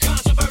little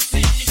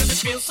controversy. Cause it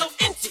feels so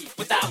empty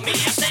without me.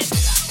 I said.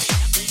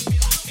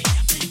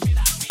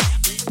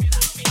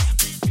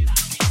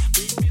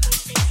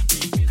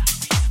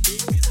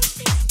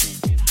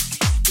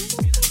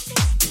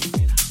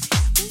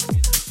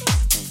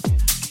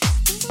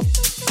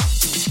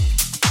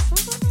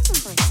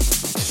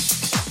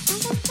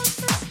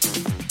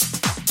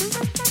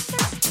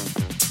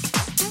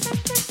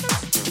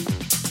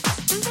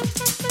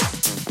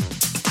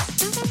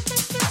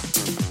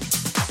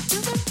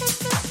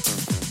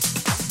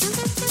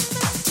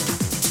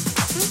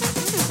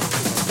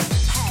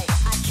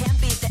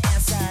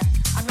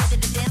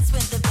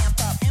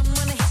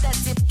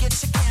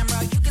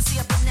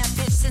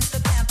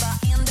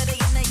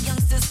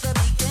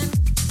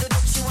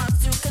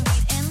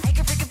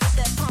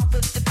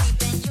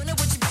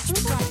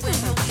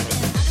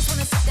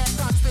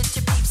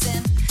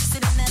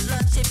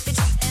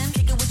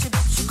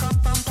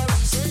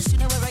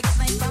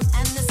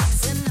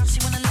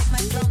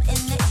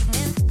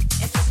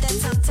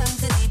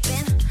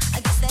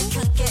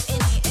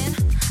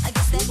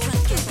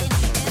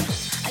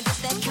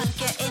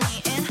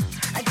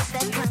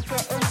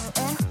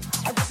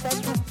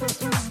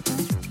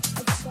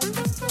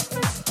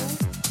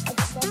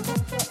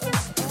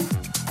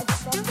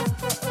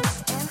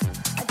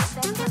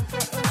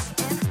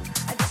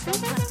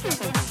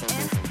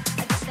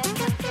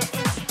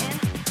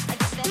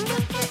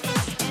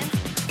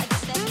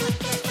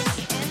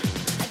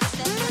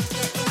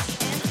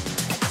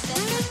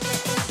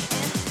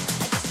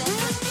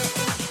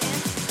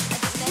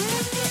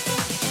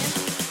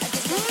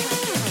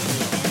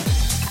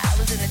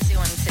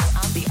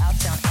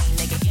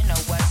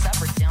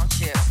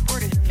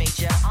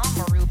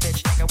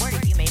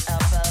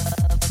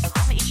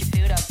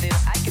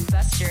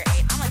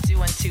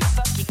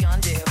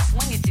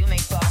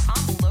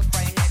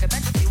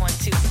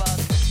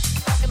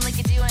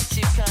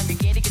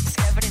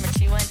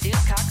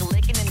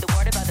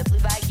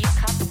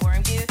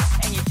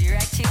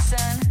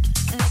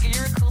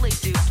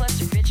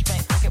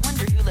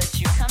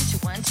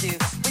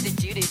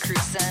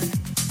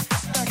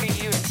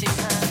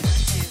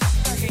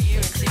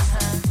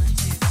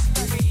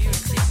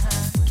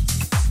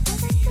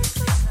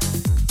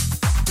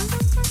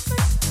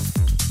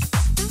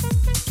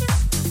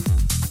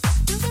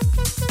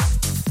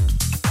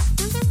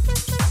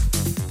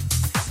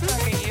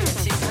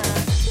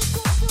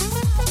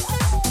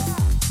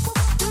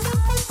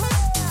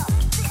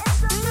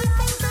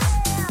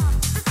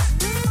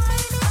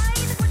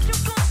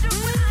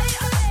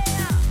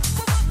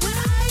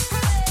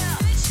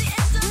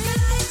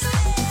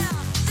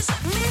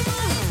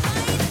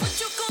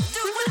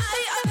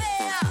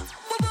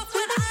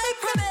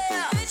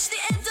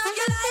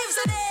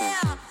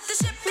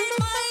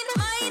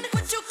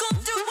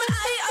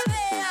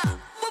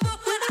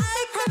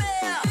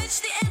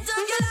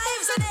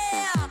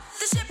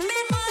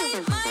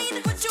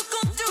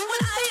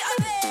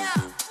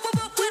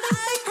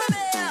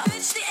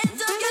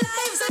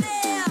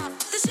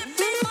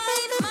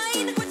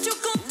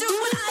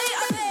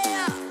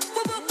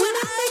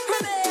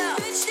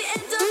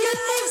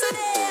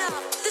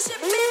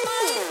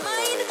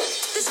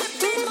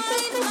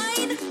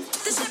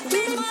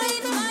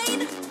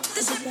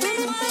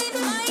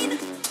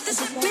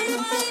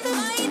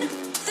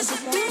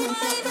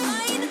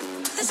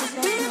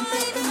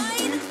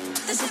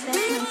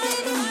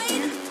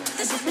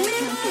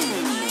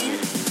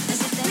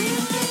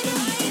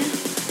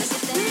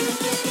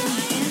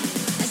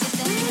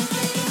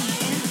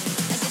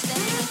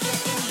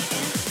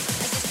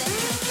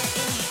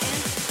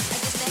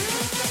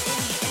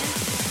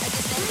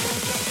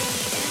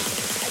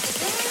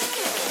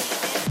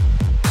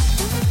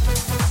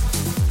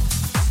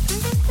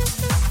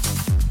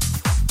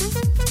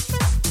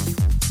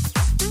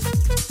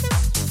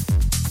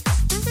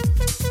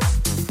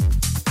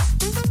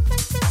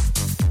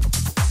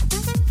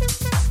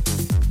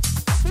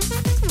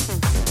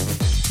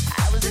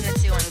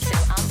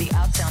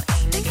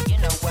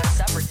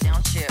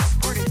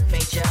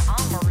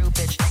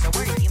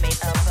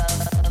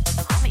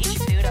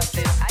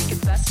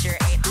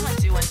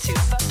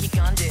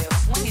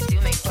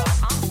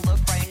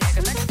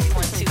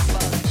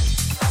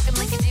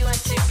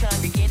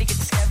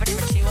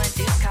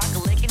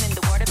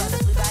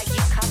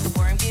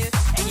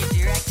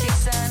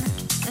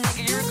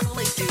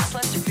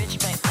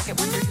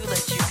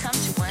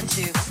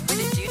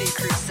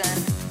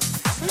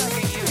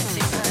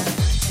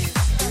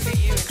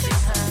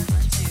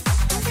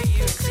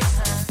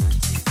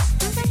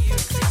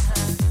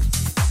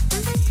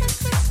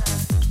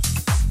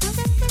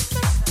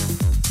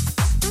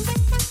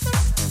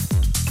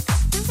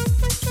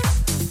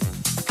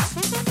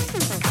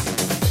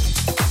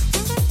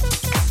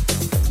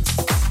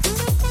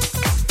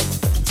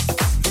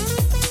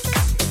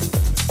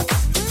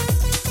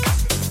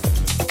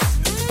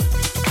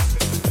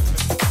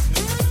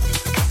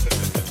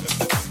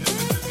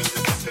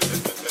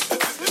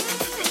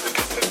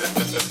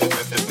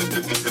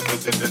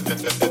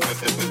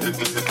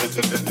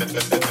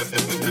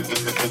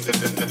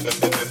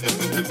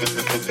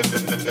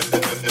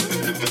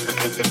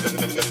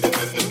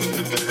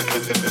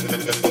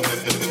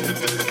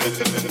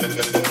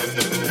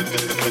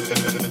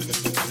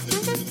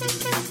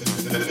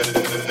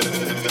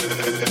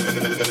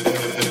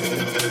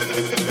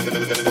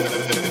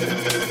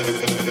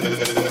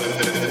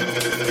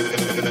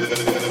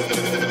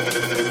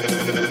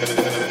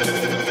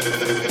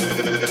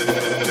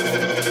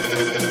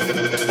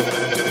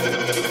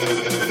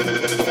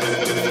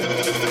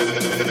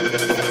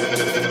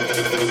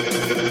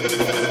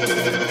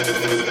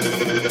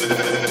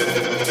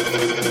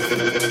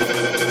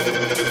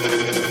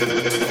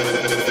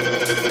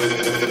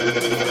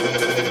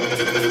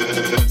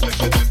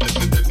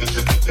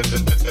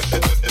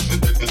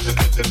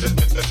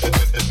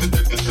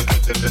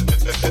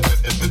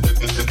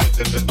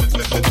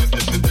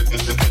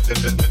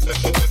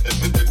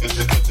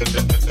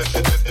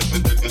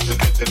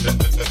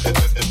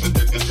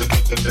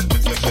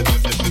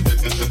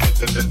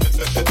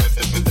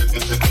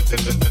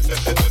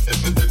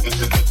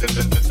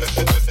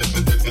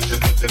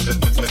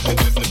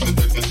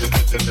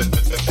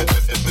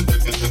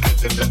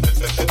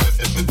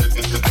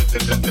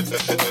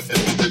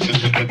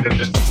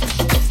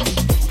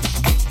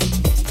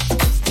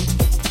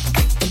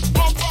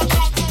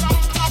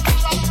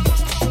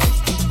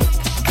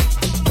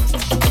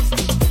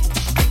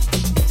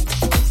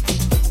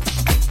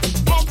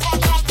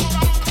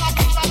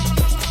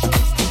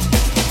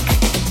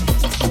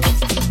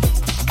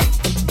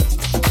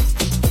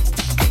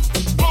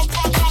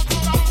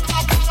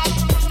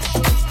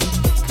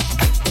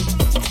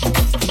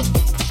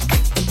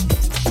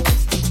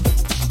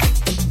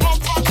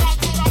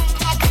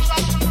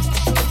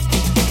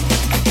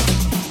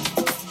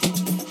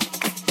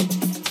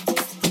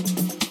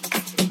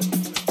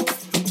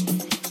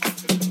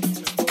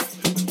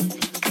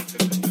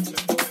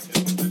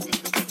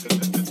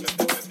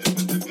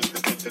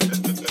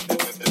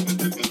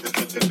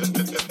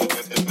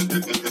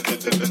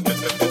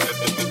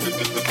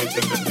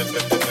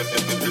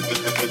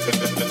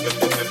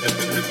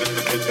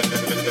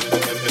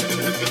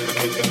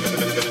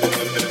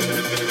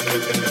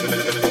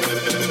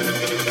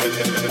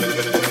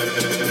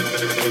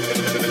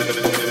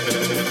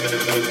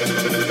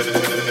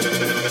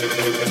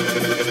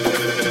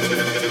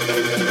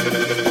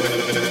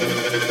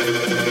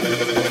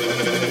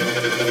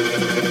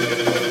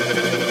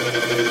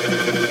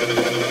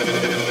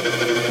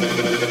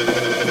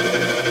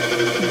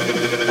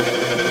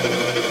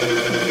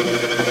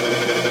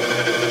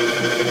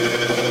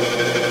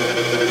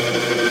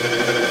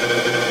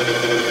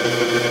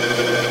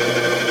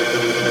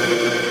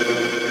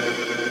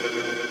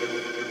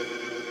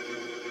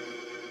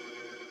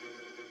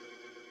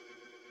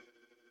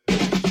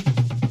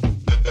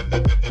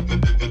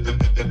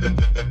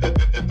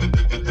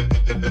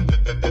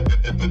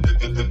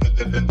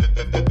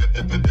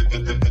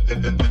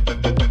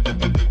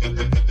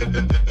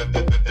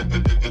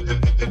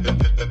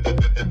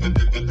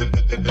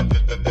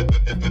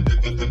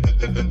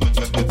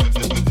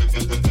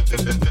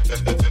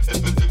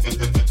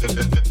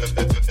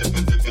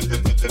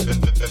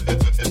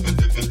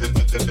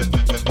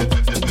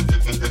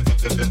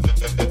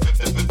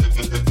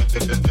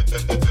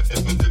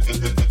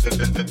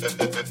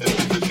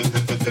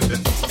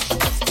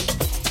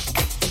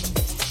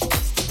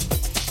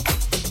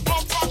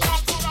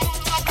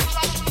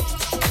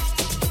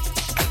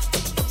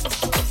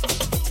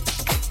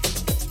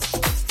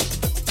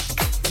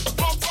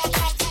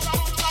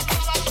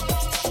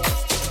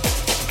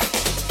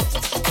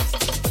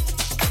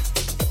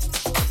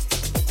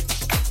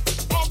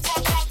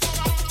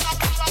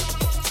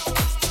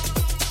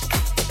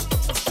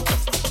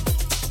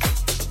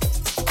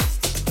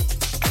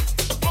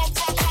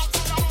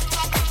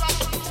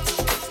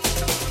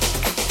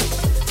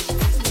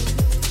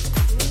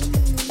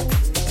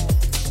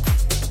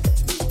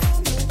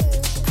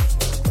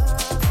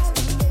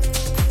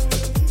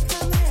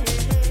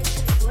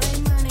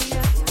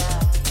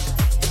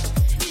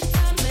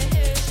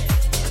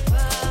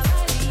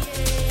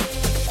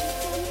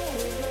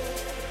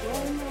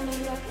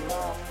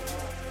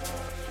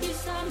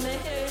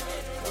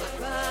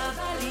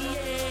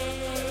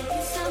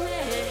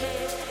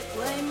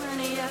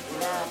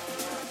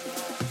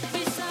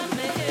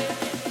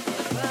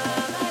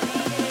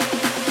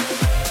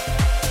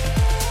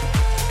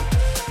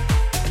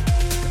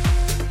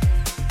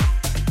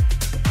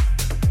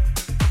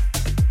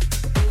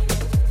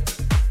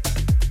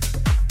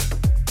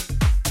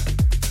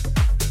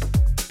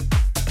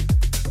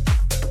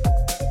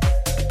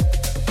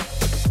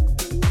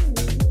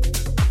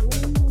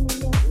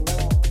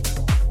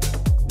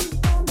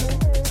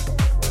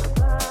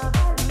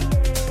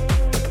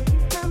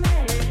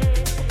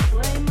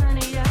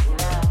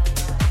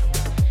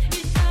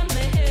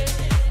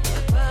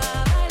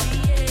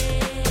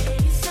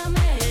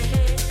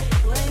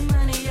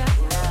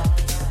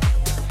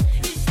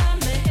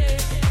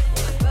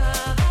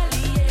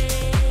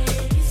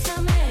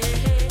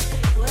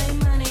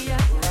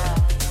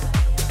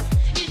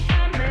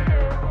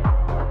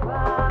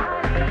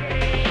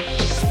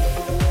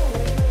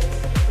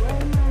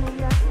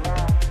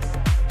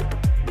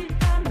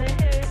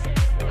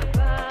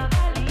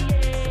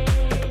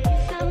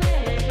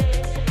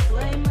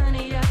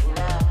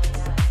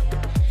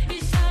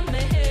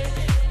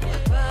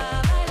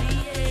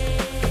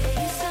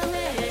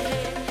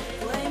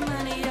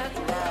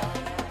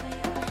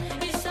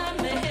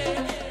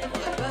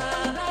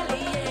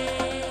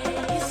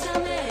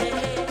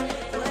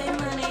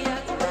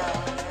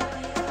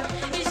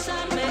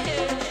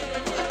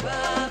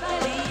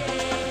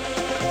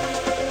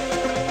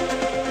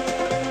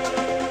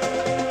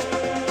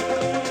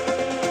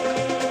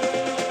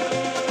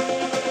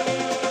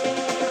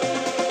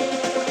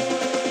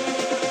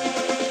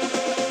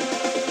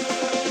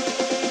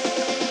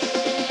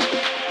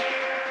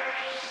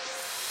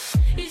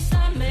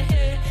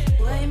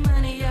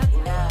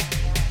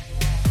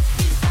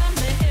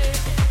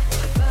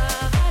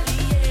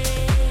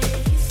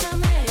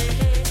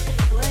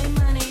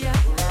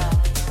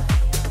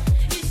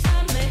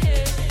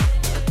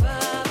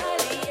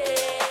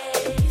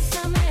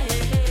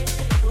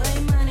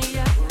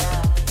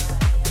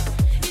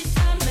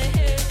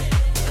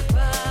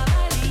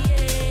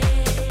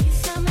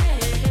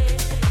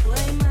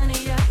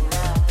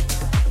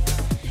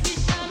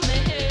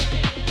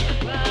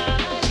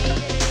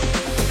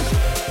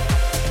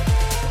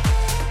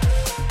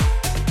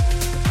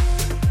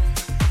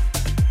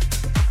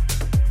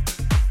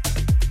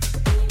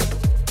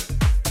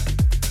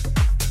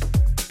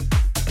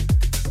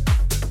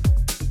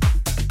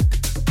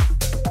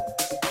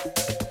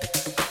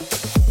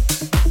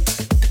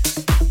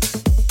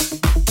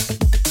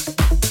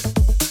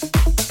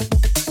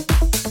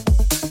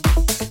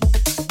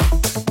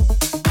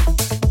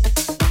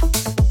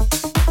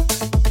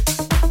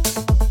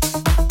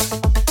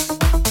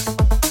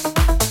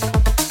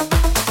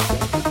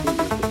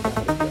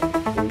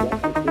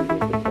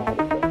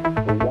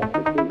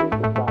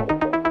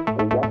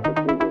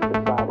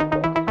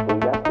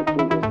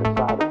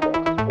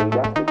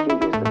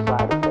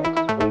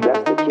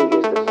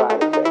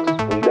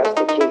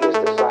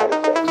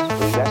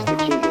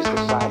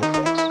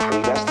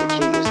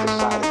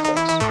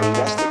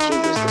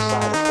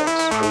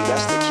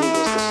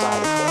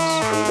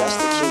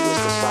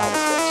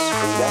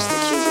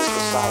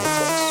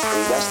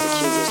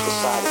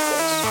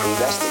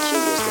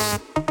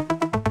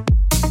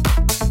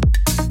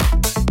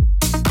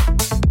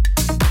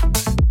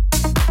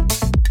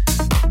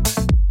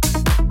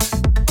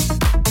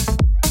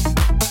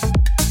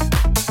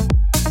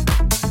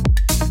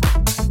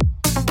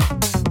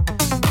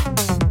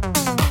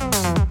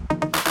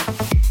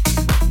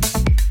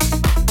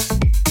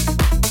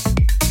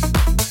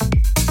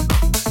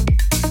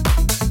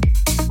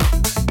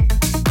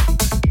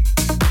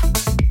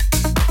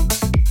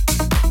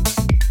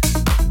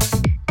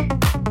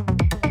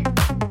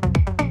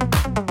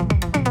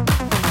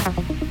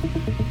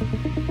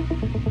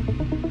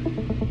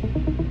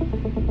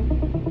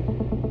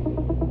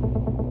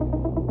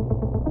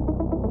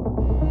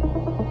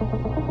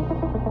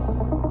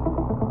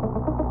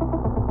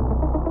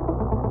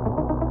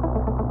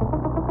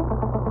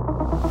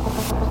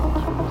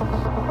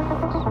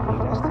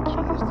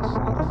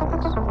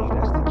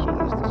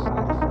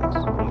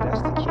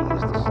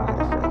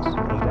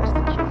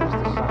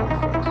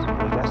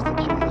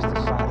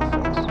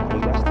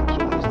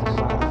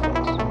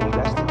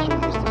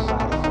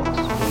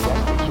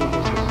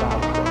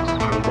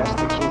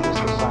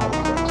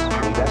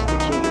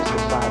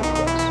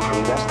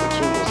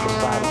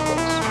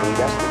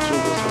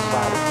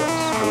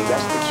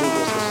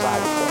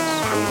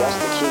 That's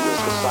the key is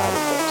the side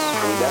effects.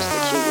 I mean, that's the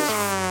key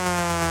is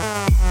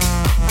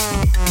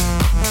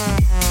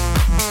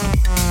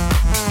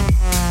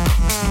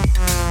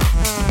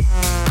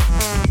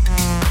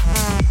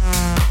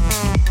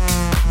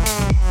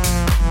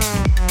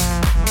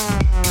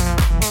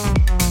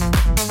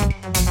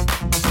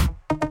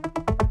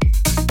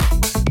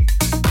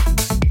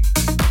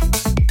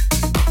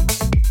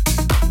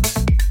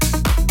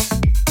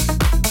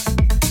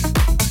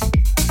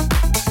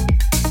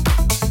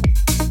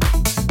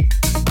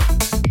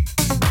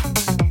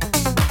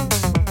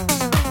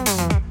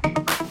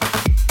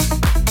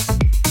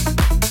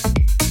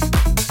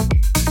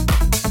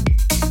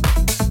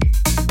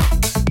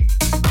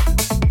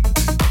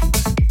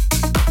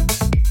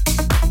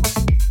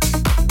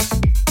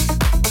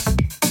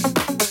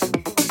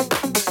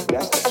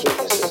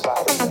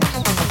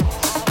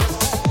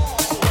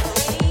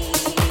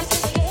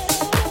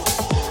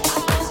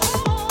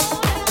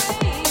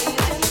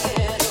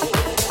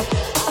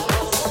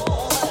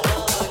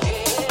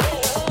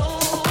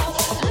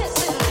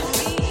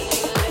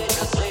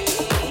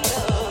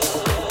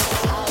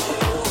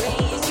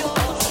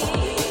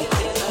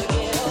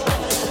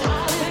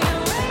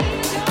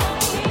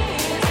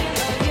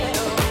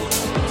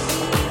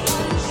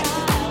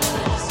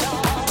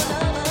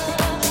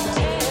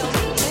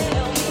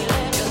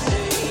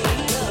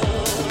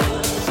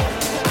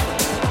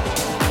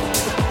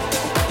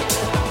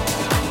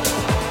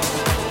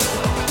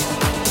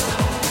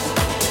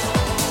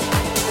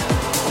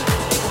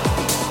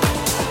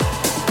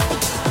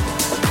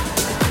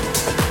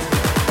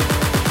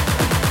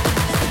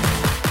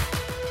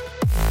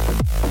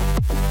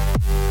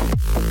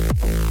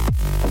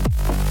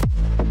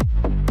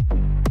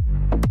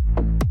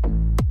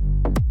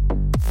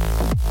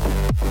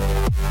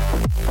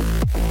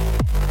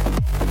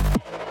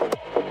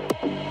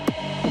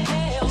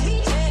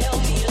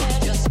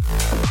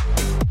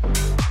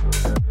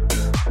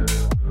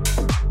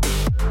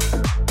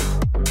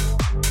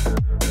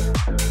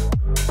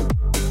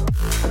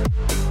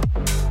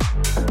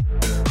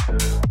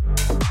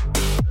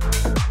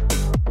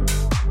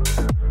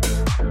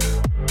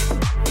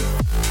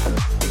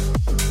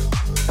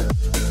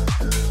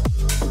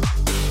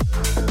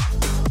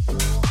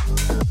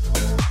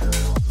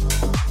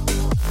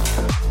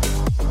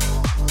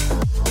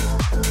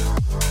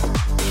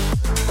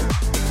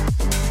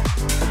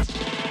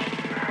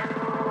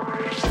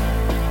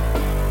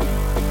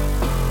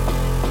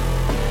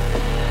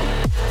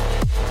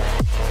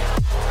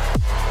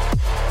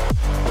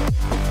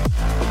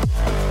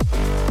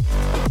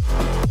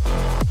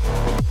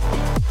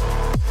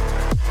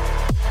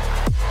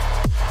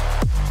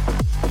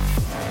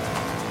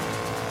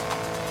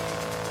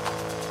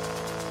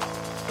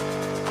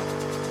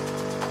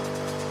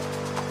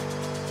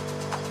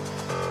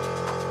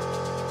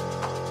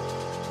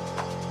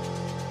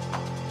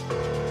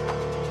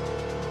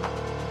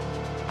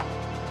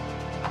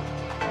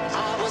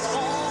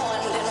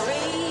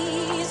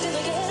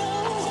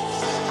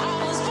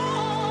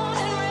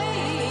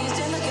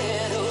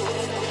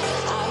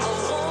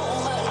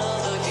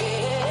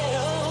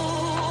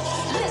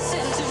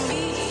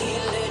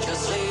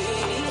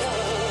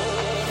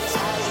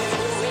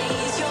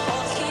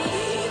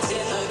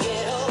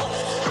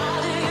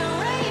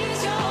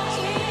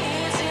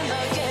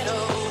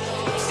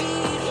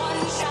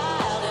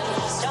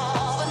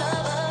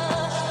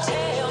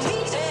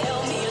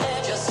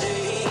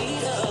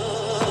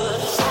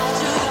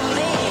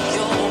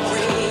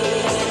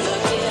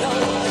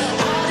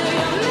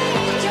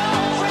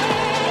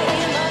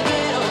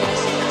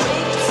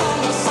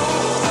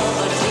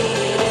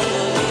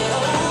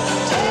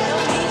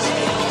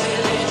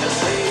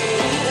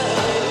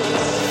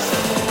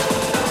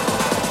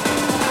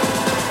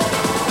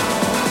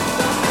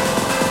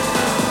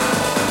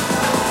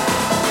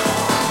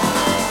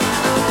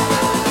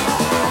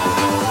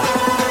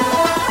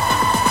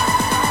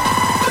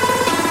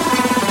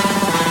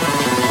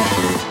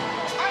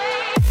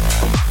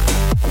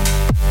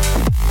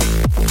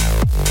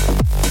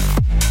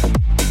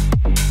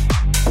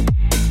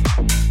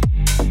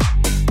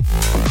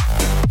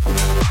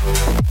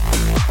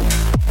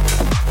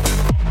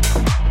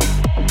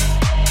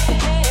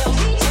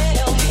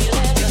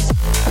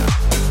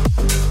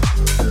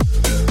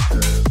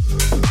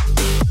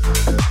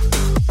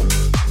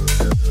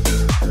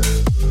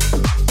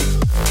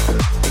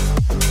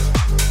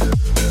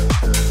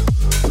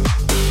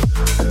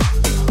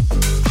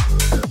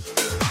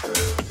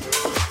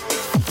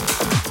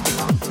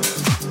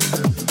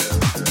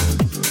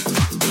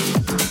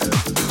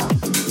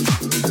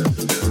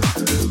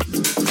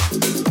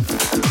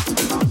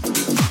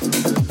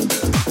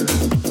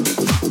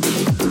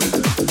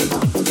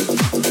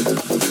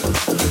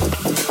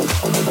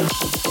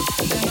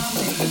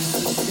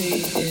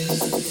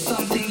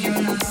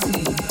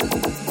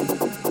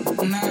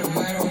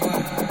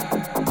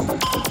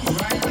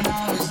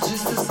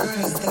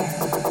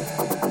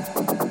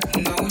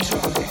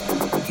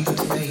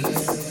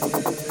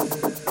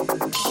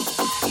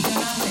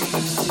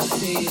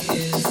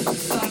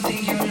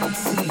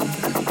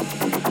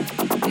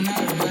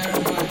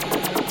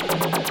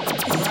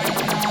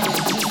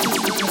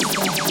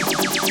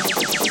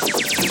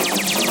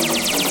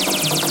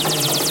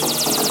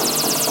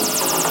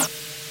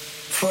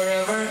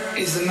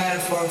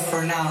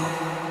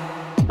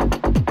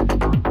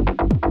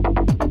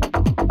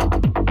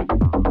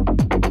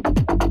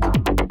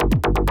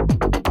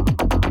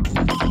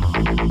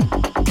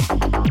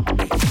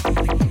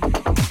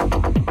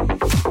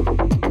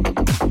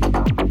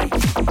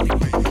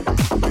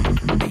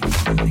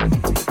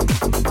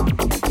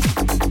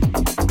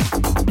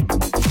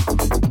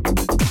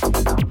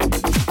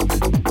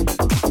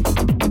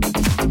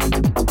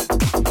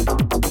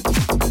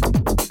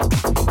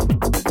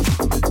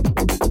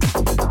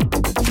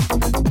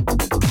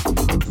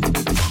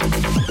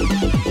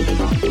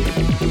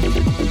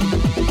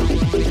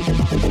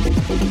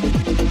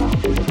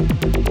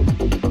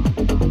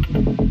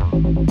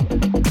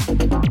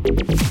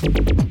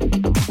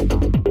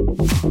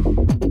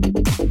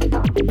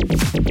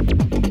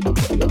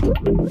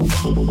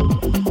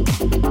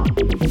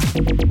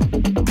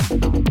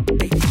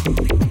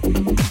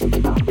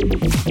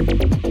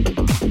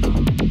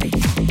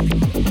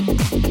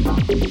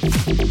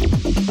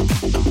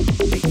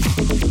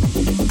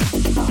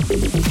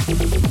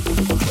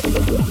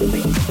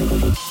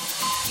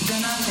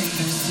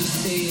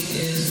see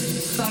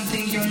is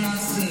something you're not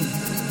seeing.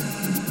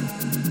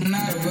 No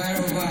matter where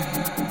or when.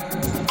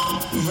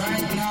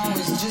 Right now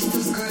is just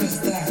as good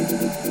as that.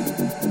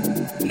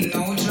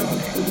 No joy,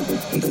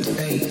 but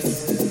faith.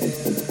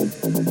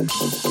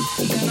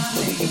 The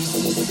nothing you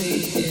see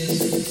is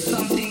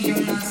something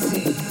you're not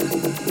seeing.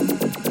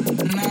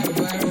 No matter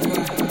where or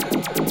when.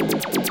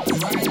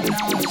 Right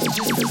now is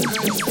just as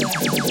good as that.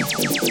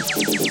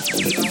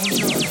 No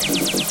joy, but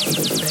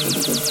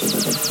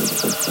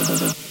faith.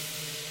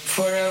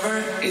 Forever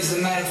is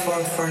a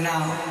metaphor for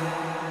now.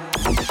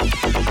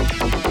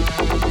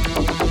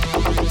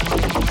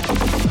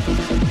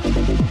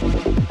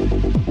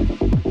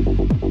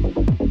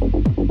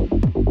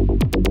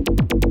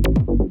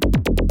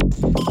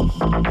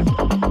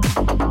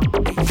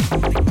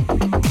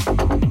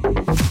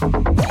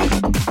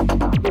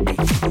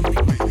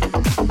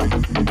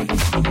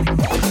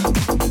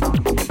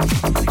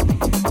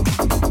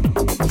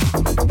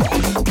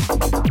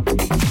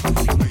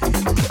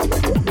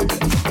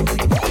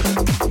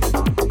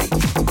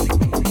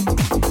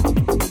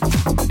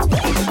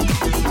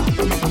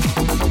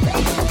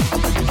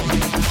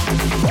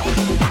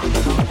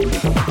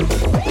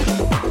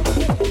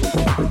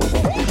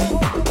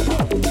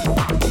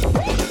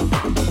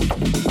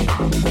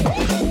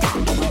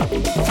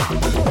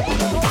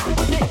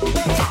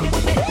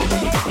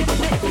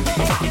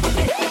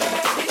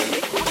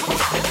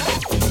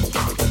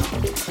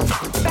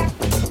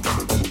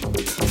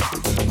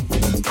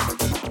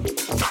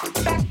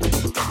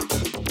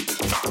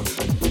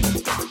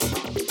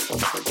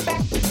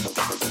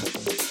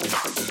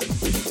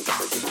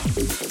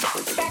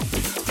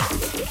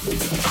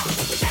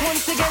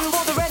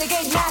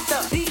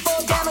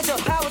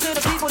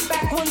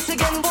 Once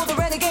again, for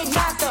the renegade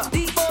master.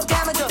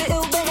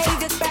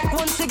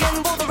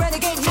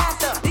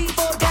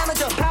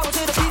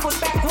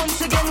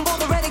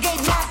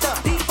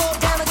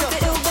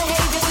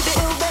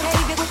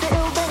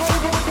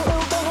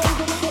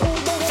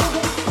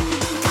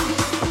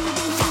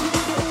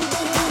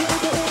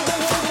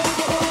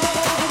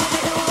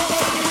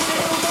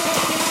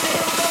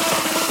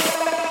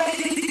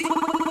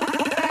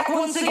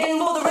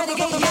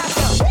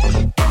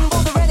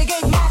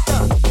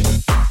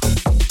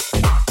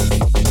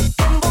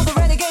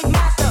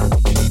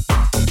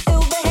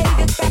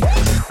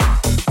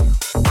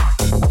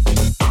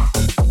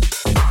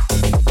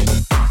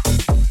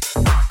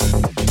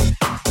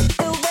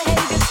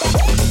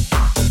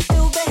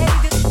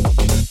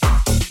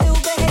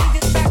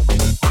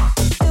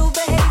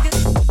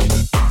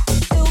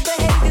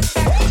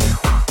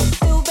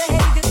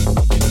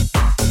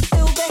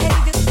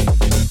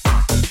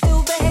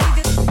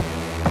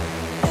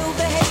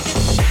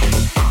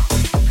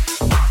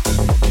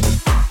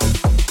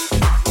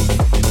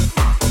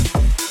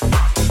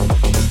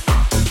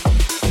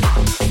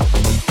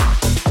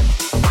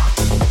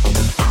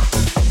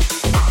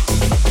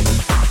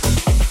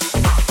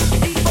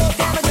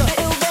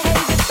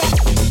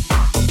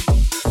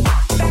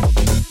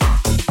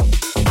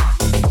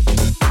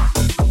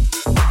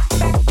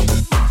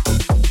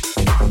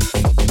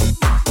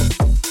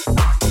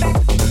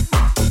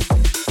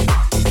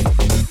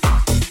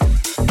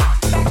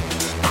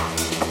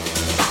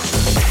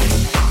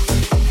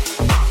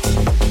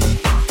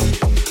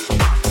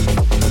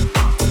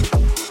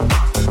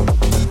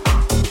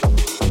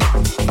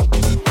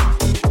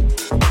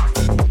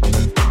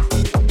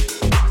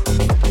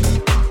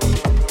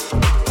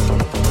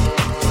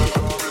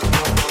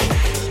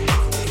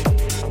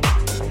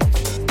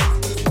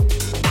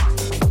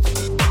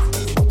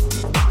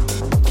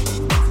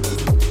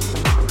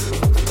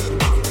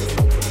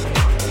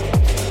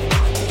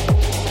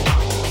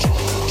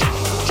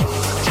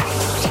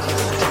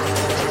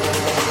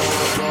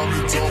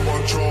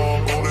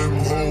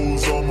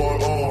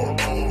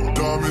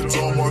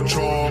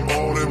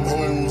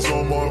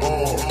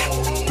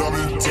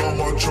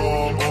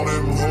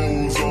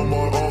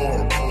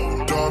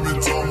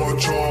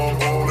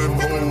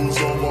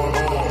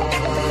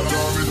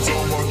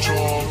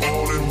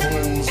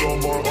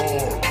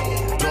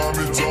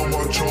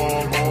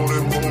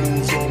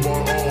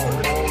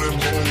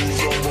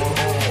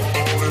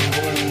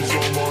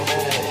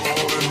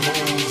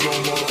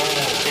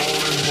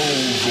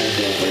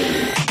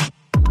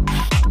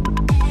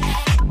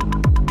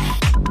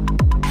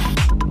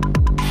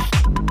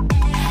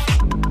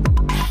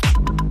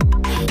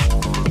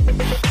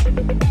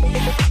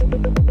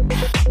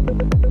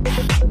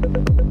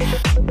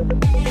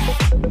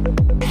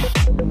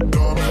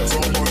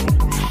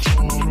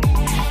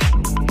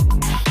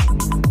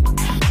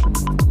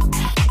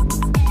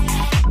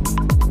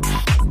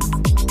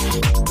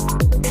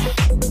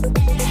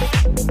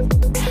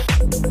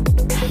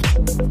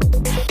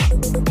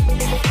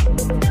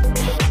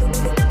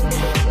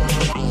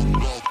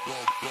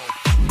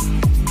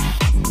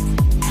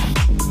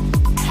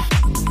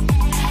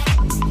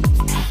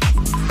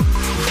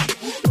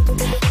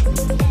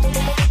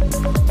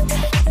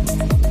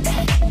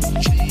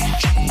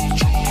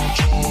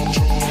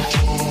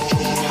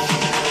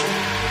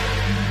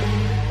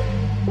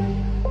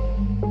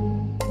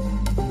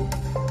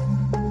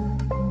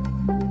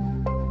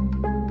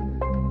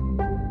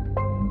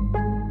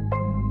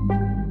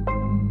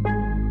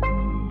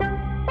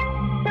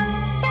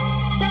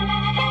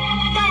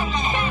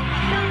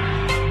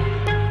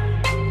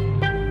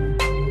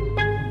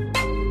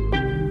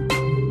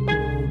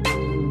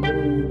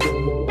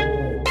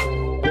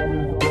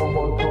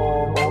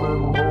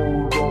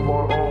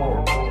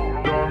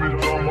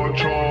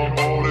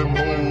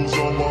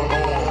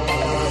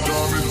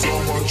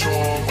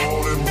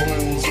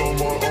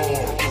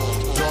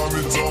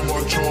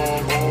 charm.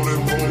 All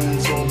them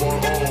hoes on my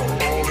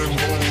arm. All them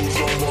hoes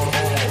on my arm.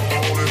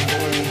 All them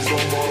hoes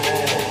on my arm.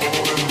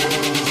 All them hoes on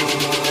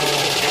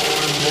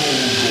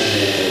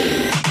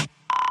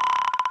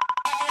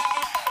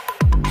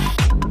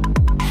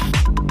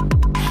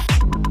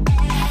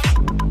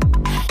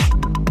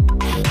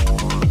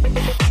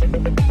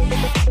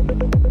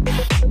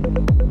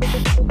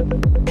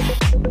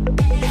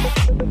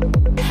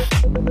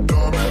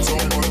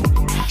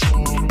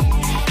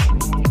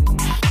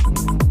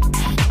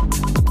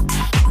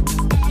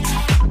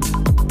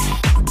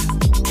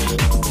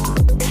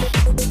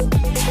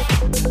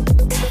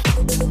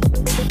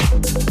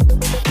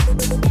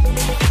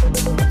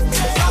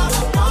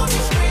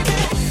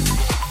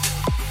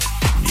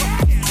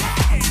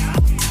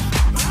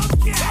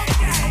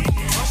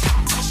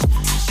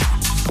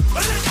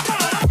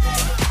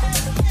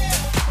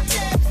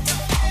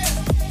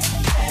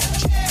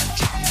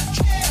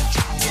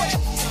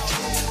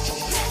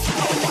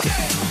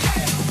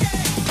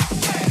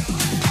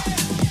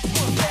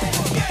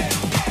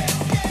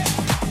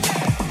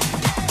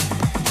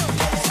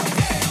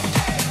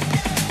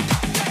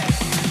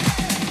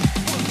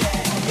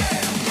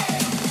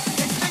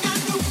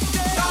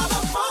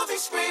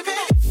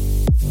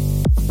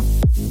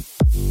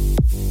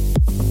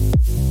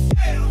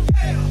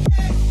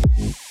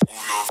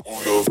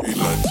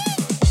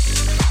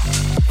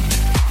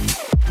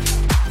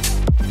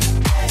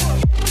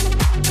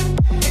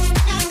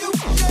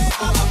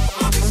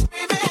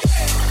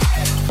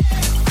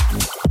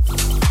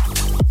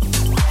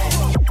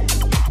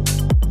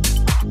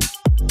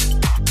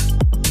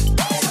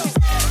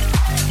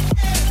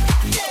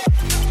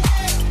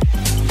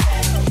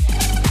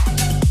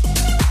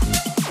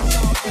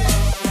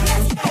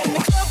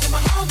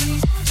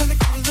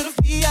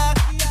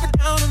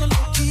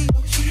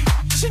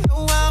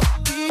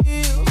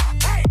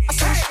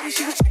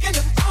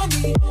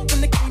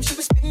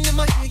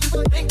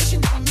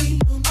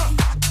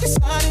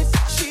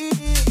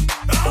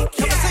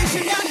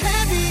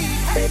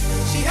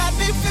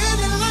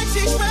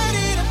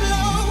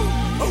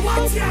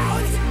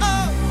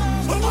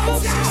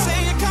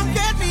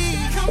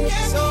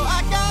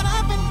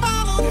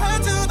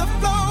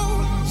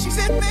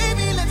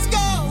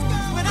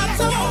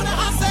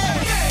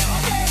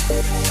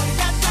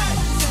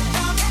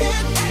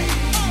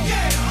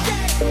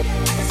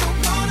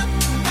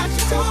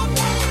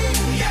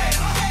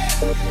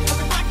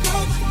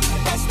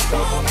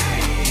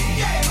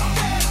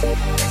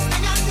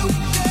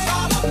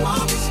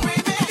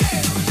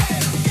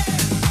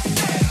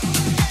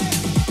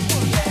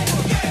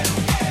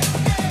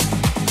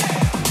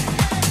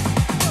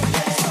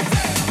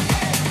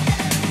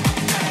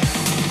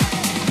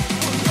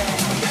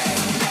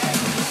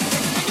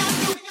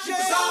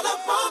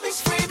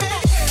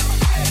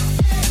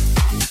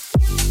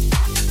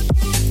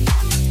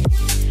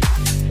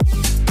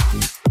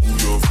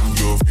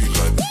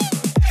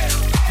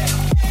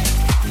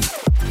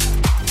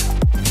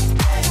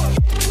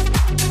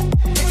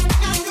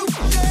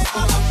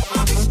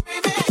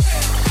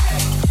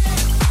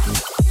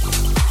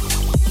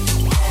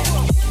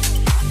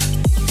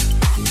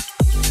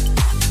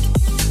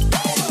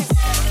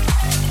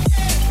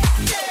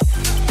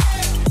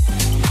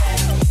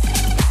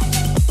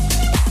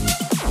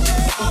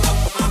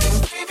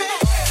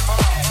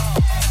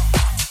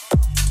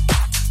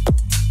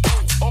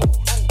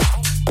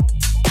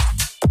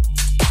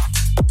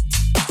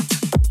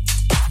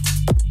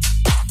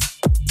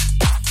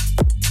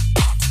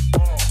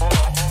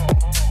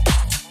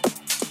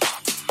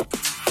arm.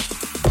 All them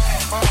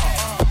hoes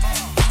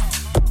on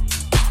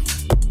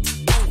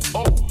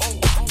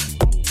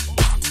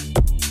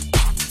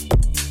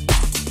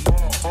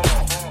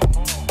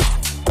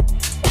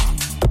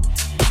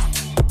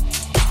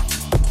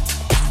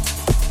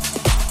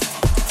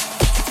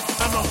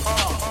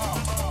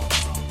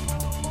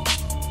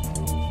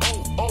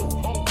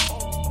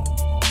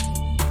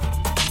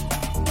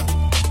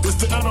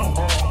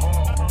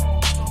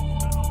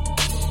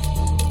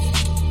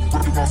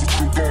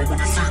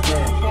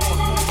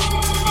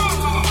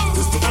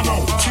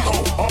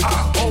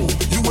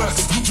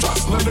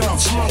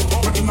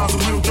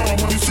arm.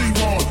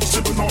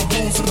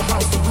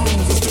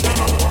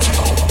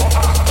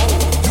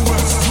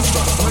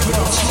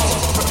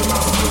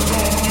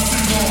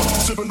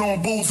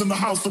 In the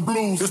house of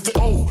blues, it's the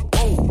O.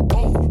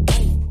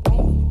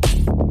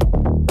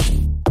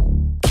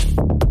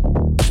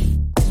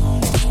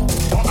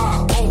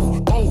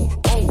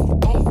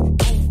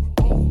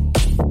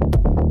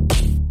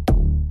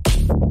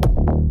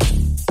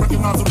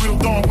 Recognize the real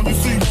dawn when you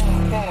see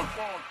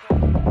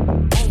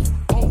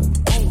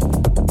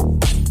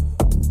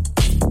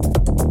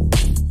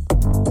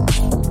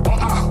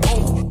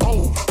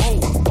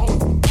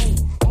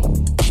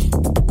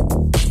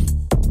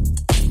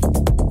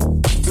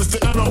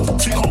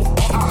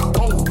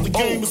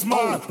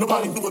one.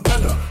 Nobody do it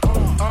better.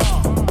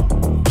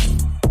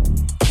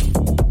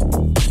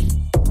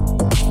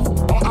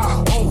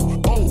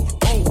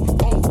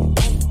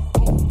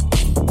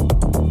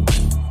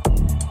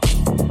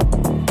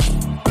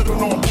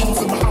 Living on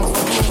blues in the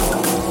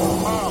house.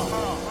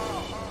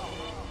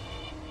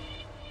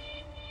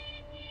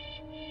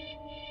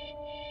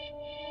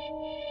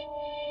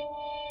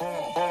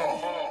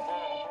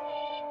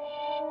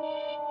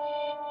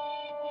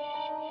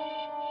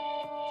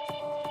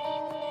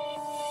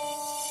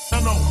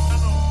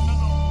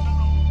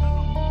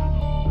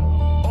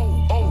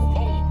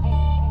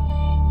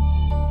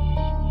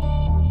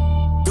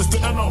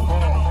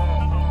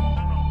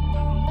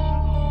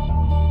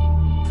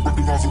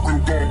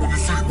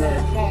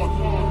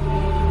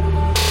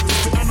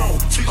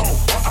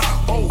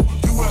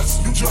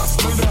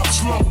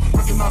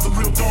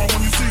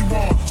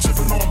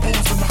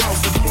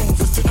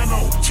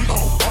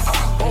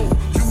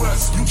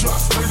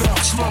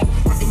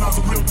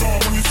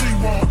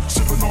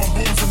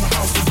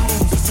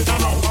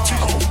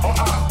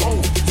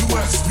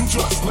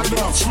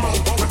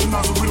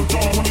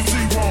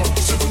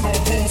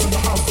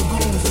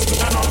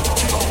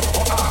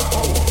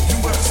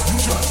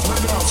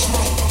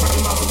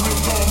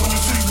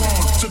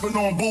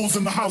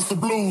 In the house of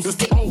blues, it's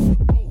the O.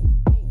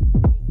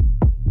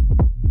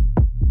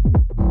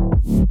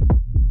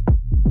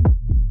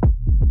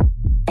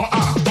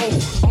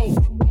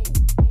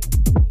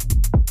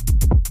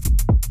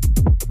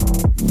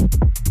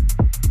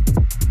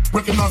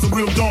 Recognize a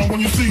real dawn when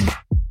you see me.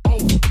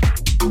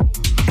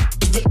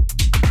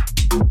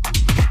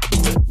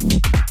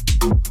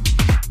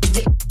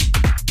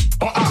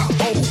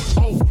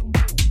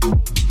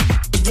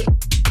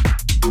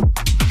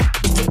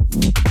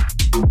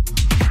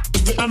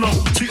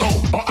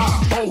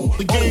 N-O-T-O-R-I-O.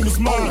 The game is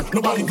mine,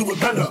 nobody do it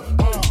better.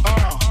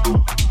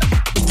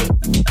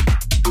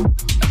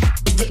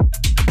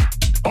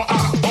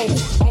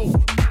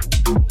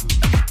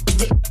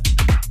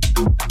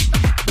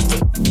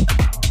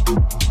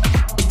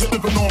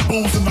 Living on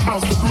booze in the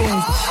house of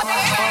blues.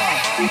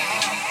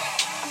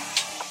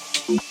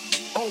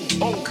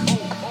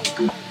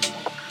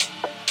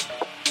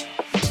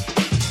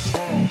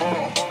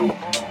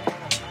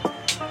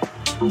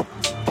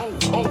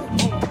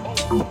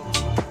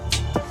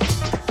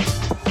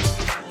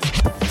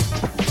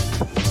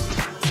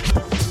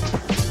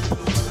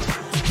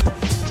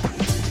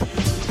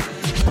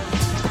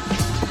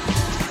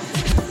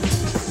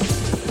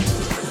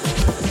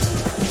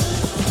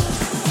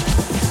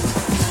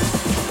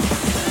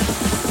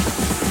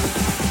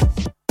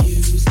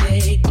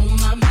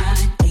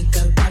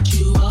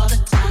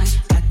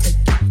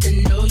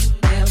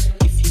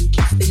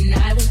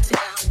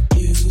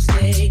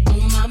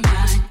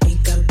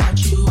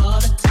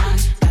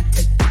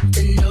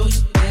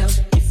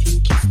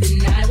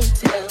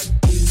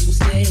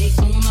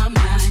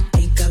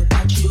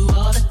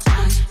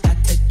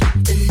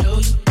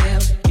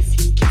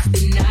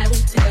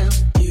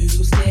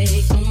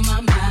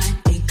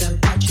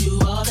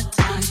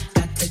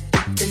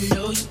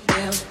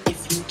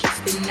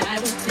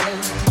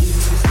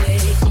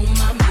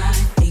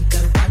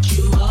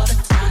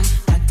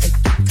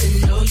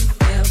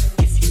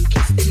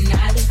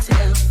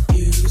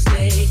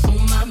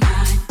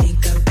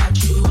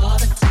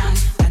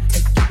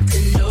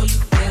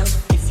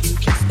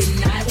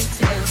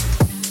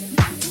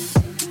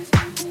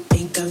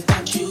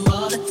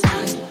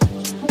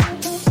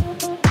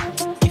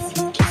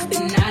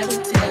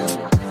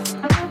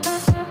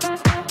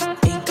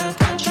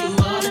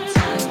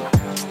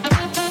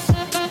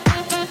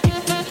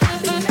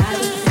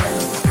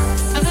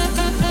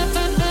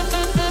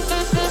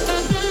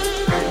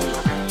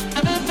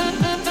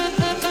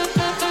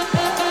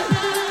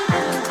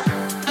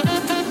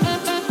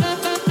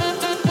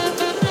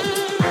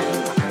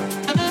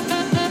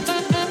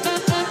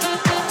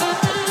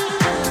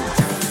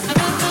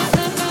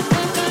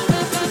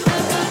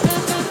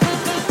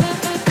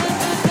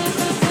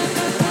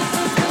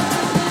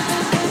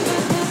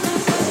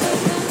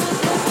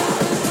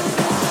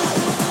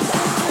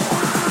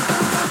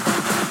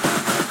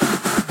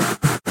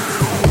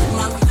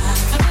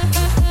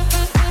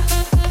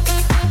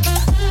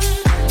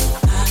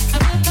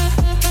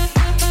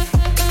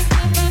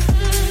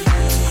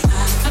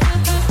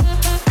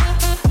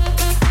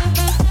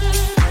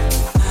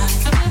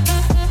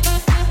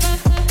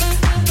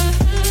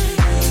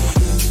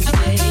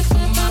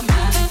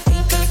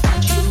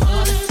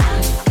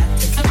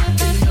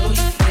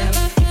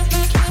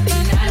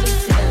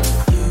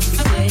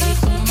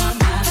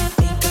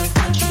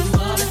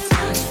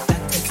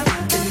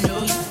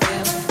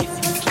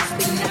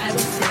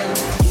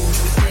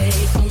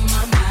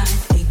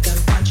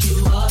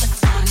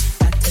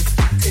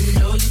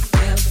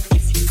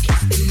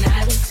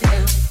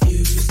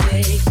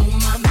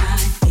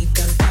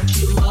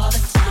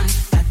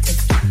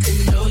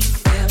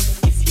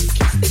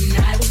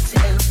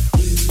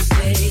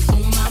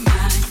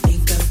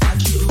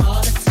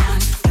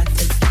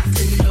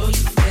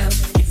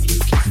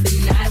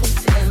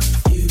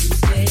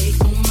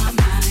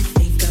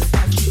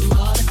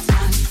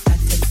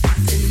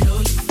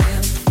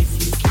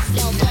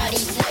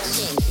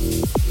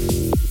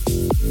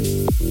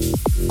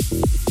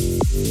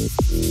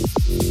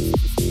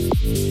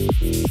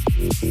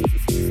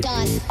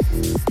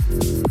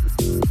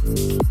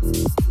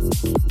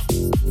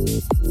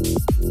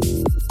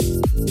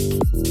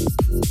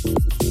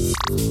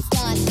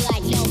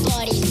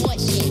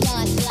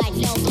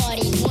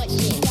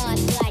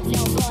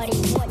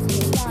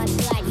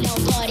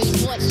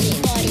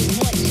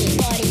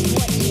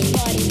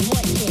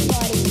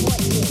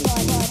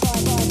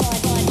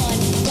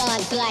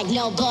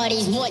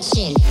 nobody's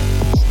watching.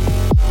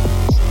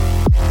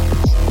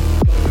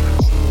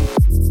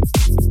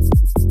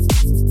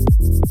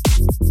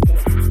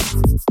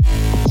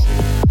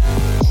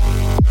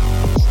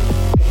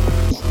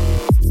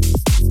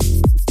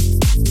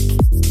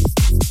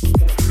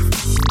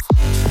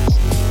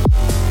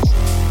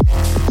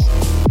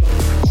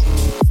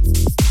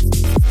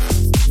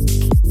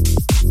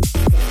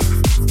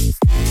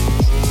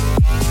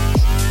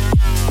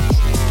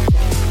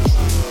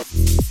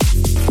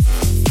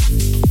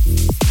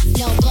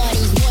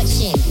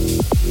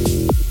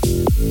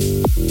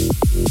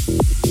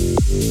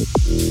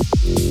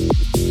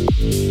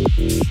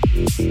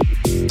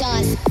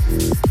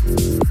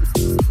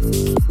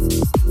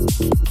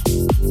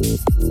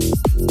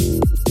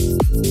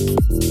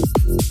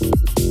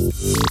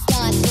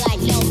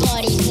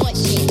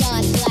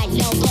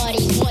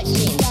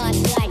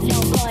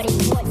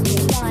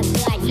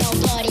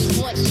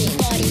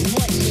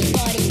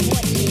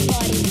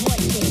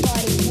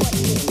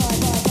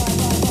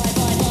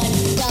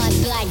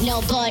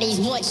 Nobody's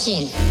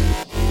watching.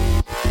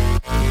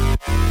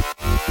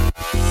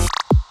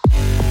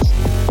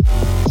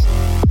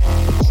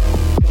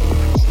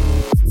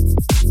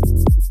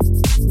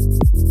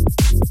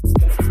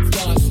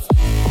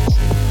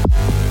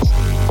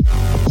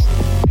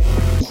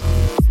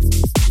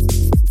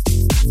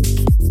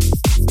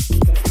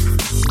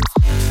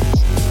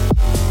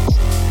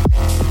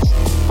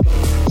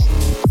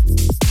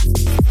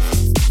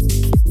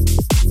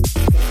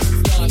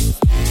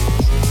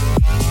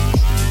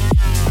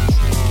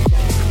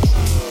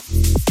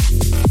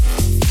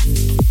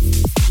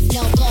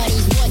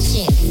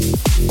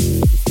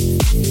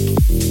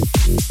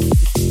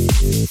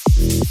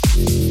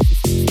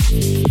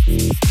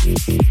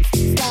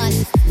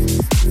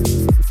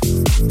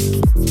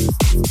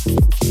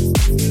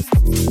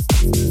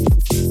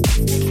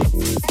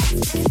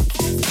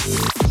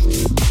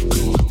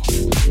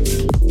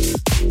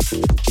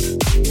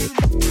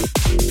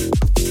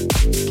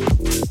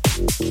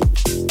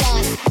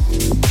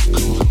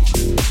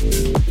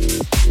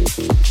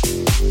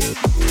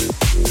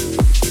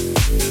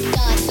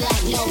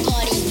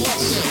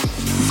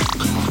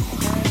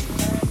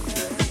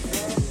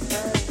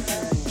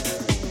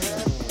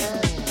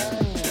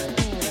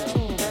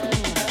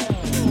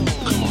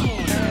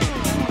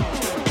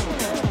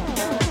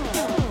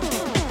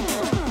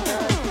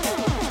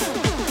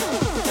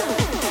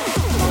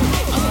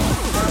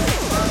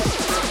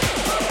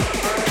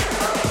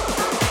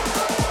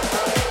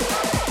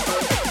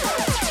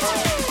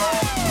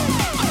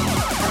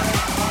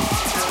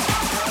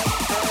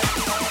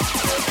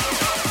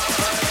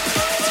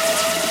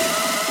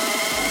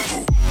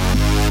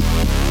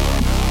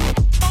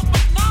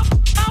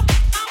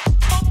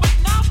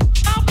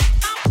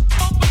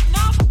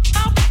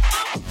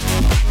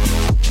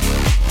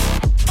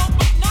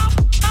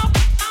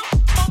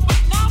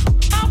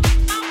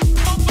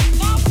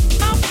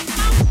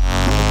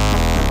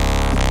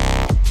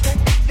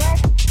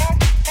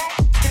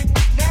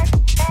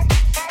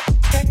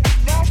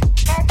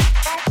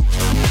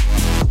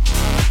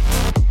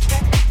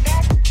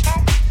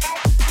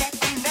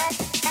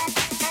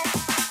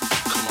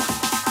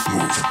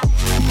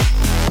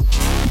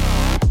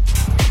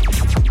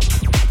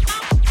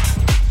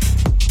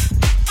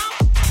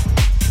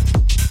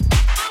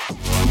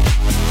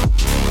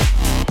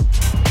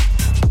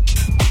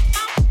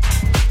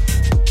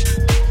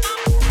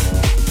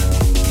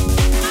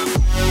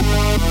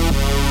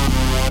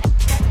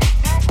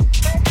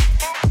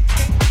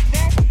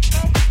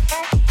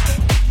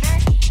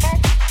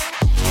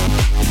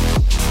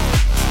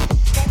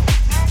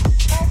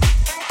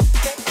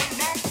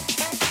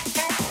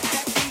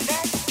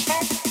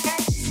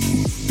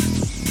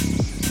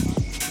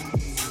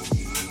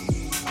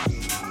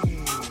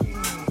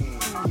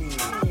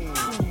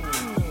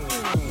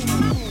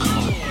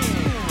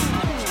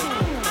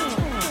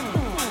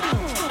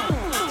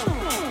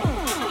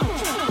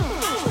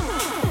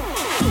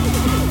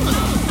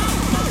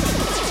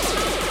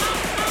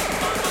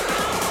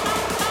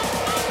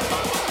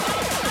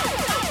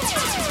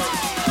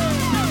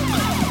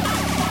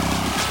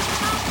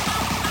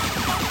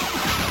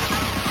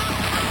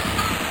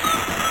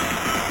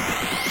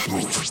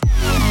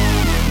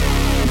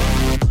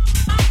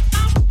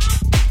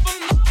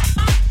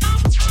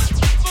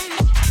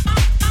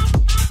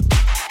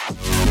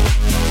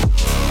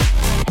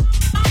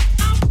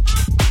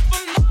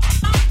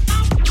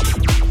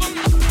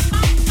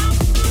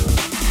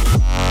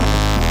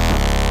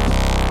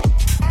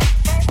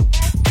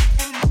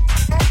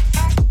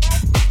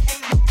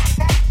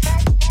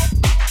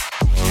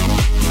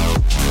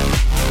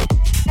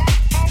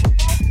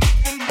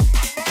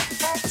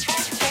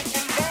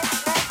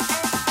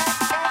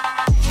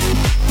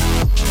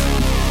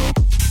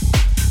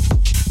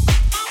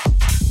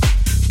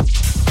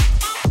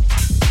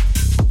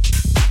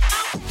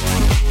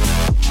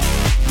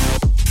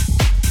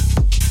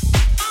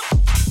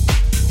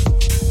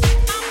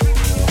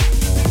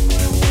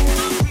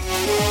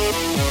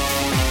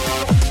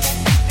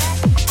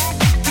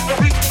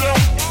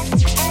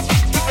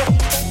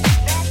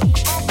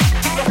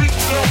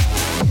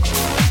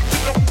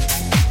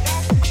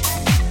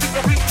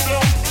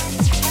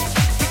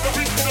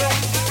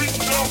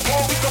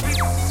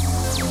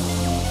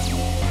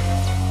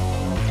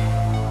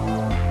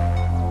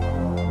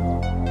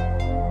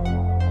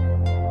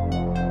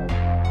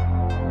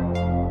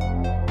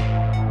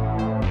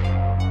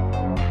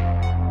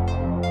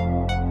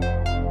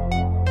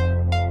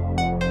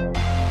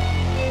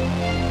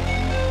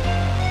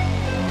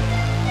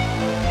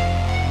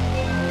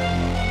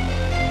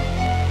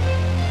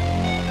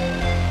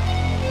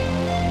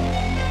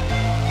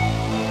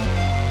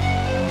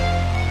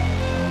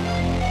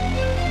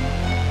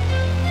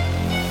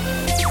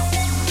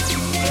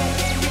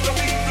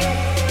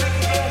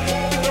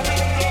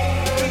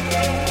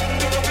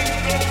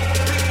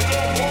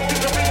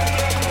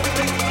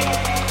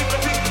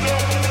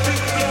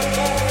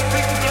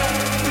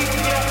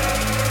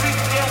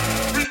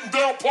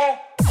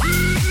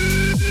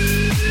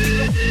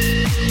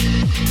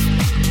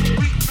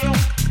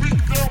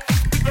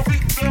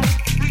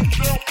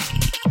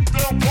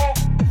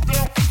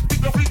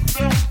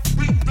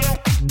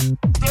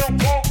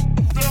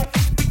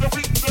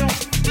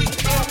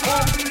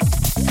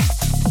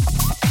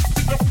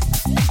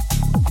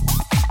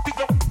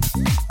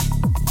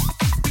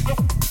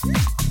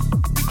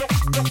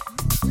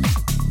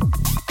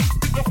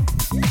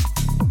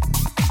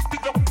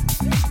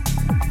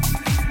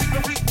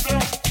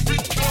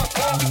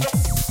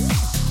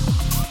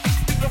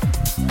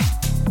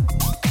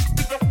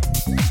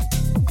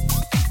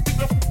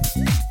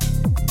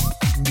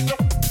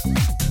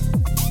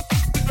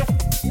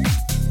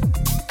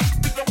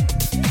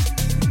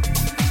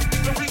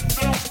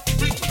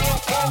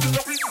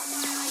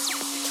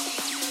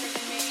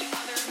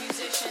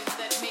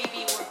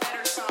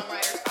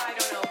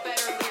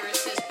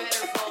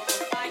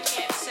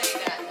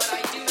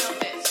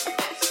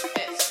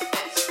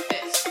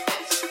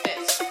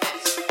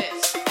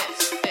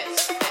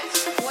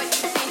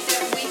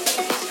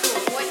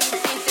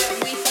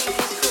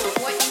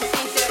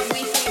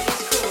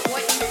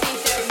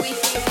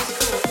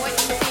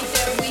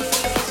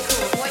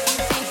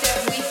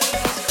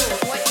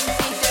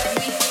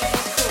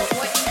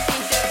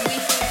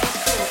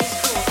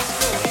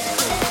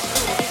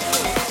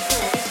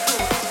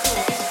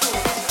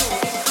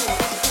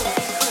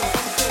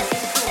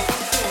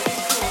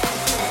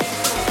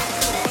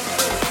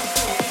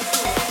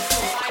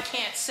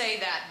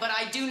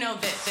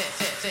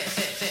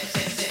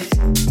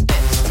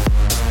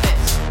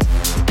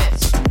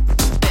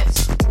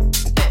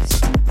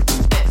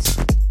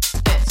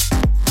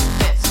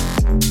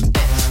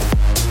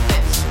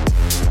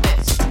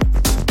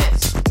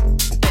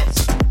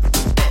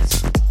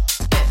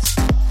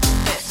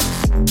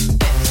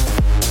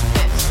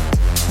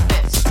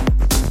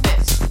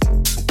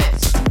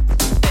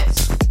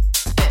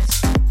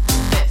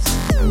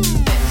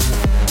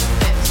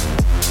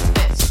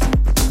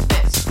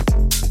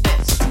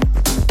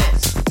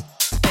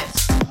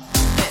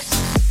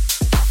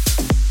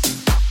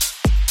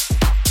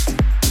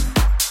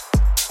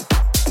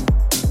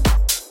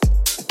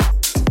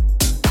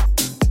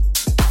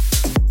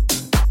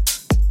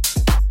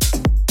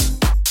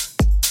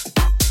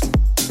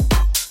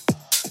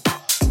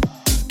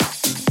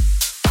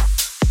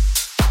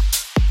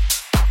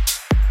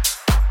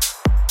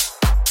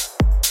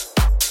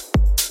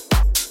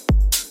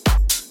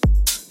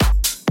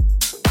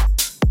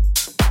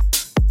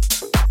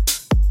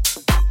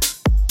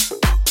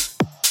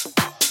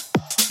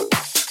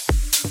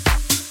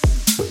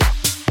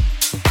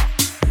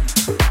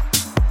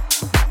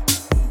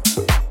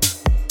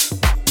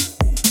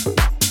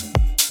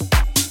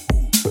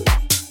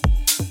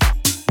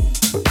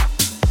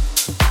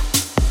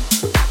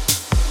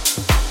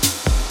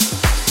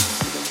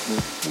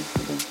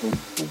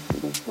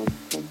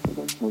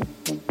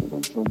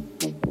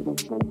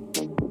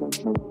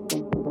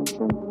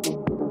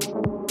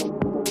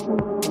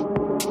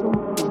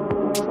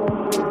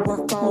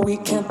 Work all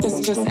weekend, this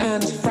just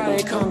ends.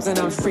 Friday comes and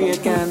I'm free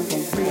again.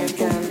 Free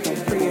again,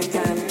 free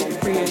again,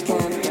 free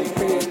again,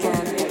 free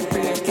again,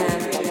 free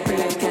again,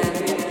 free again, free again,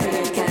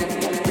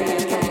 free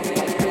again.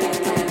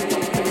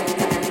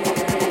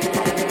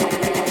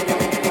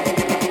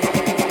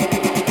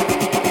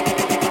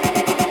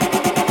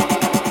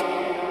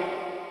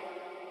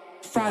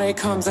 Friday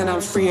comes and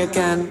I'm free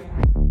again.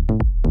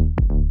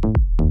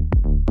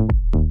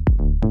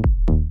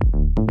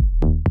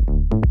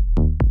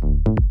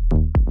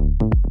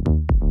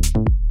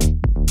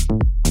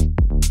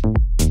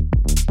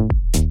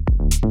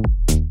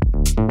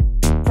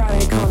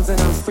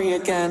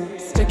 Again,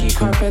 sticky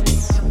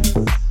carpets,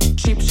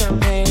 cheap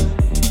champagne,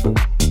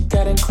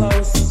 getting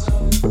close,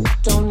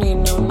 don't need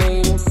no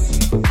names.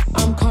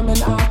 I'm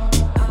coming up,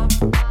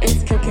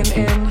 it's kicking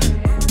in.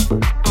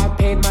 I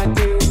paid my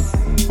dues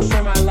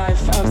for my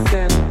life of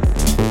sin.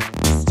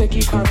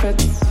 Sticky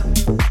carpets,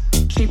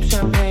 cheap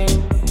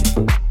champagne,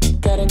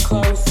 getting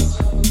close,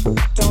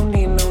 don't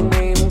need no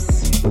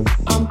names.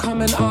 I'm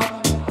coming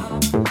up,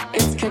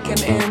 it's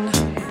kicking in.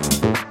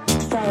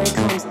 Friday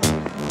comes,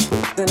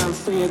 then I'm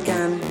free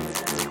again.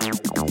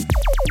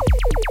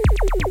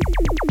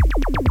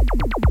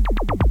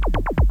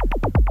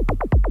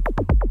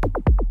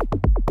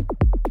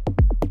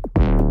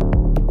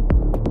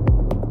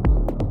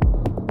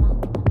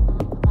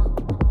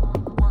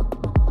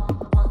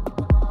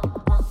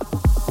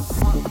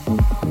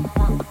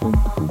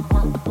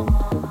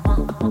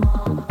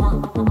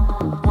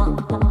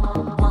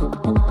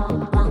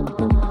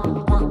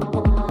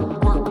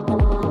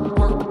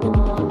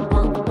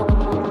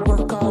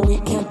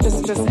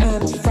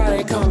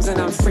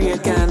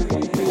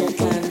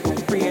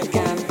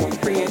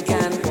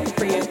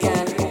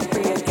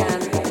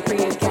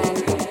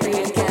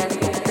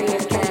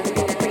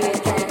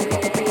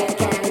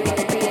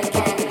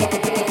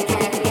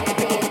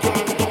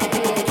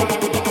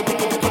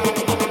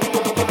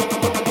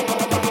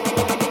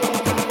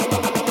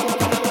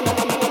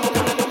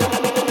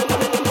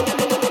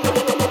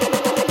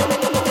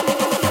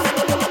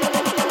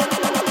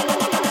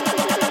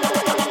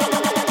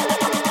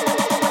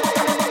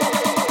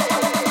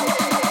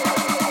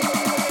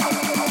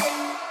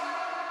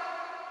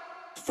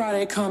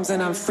 Friday comes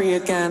and I'm free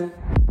again.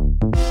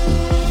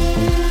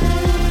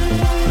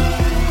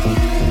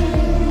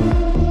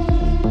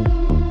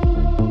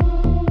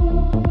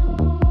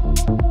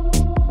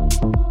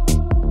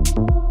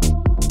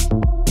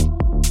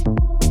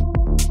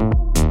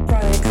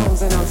 Friday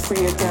comes and I'm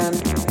free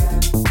again.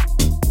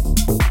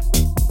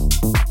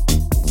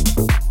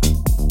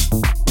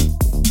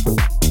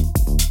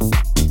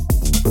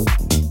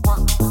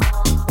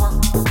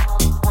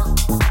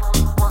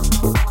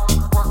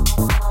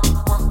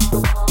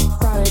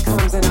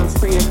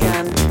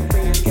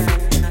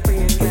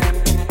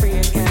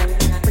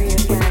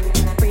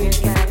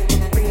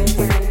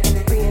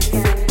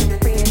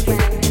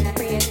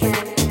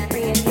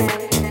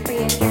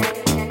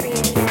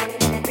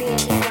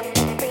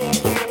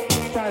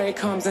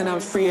 Comes and I'm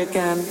free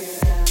again.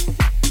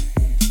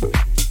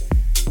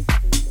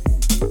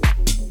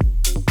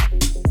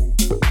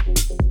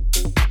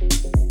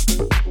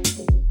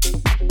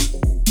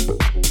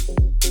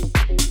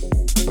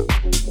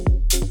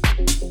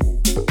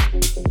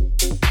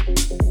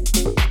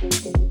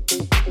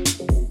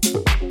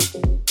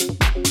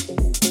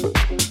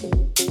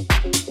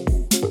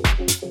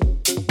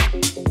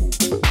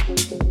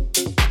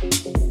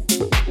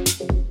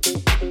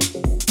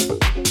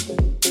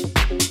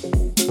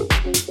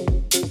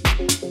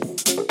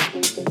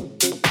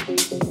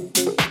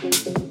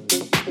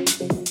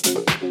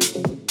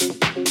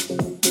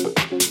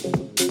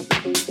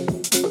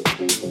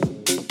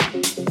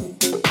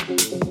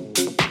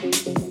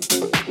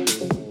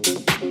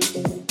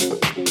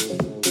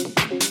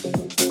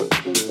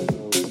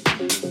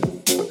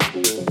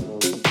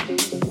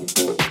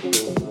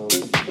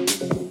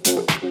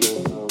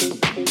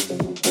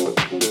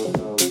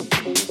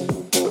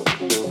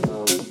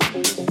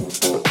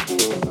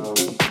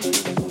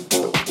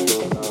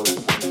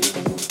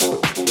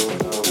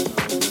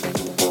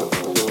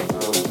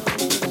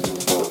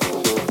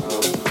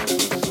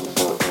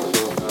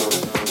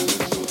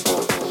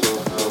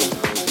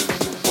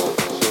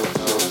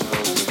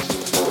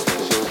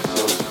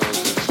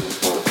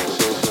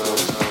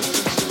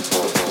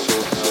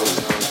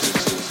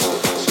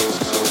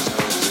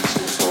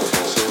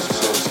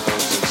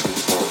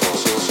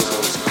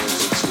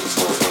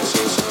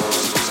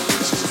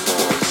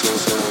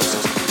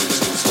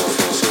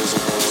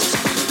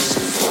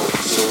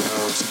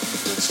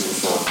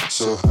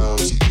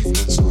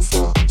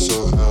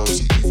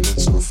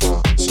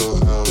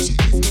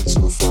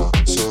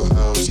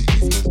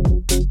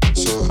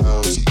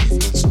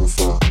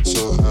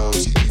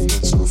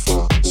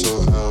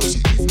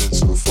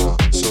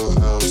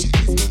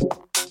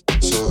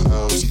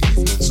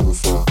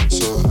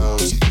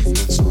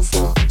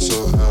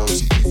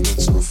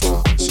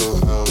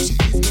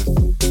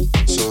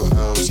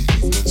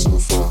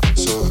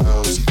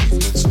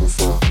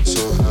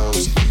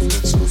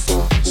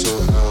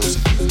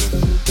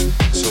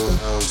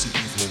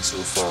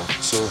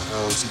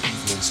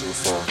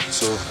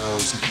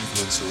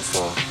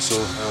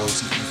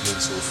 how's the evening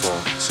so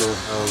far? So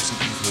how's the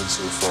evening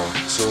so far?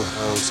 So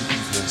how's the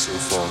evening so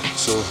far?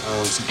 So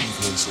how's the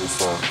evening so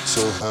far?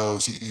 So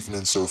how's the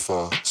evening so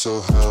far?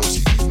 So how's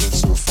the evening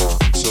so far?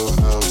 So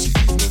how's the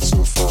evening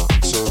so far?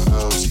 So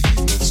how's the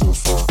evening so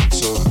far?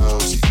 So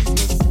how's the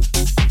evening?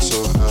 So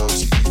how's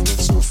the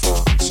evening so far?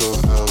 So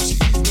how's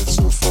the evening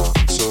so far?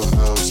 So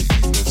how's the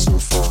evening so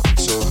far?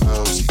 So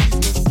how's the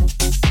evening?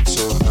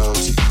 So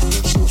how's the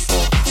evening so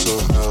far? So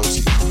how's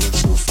the evening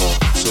so far?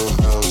 So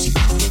how's the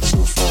evening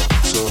so far?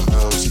 So how's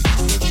the evening?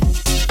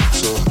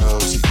 So how's the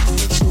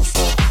evening so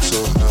far? So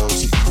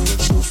how's the evening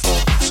so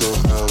far? So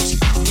how's the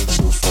evening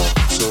so far?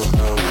 So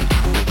how's the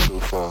evening so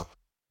far?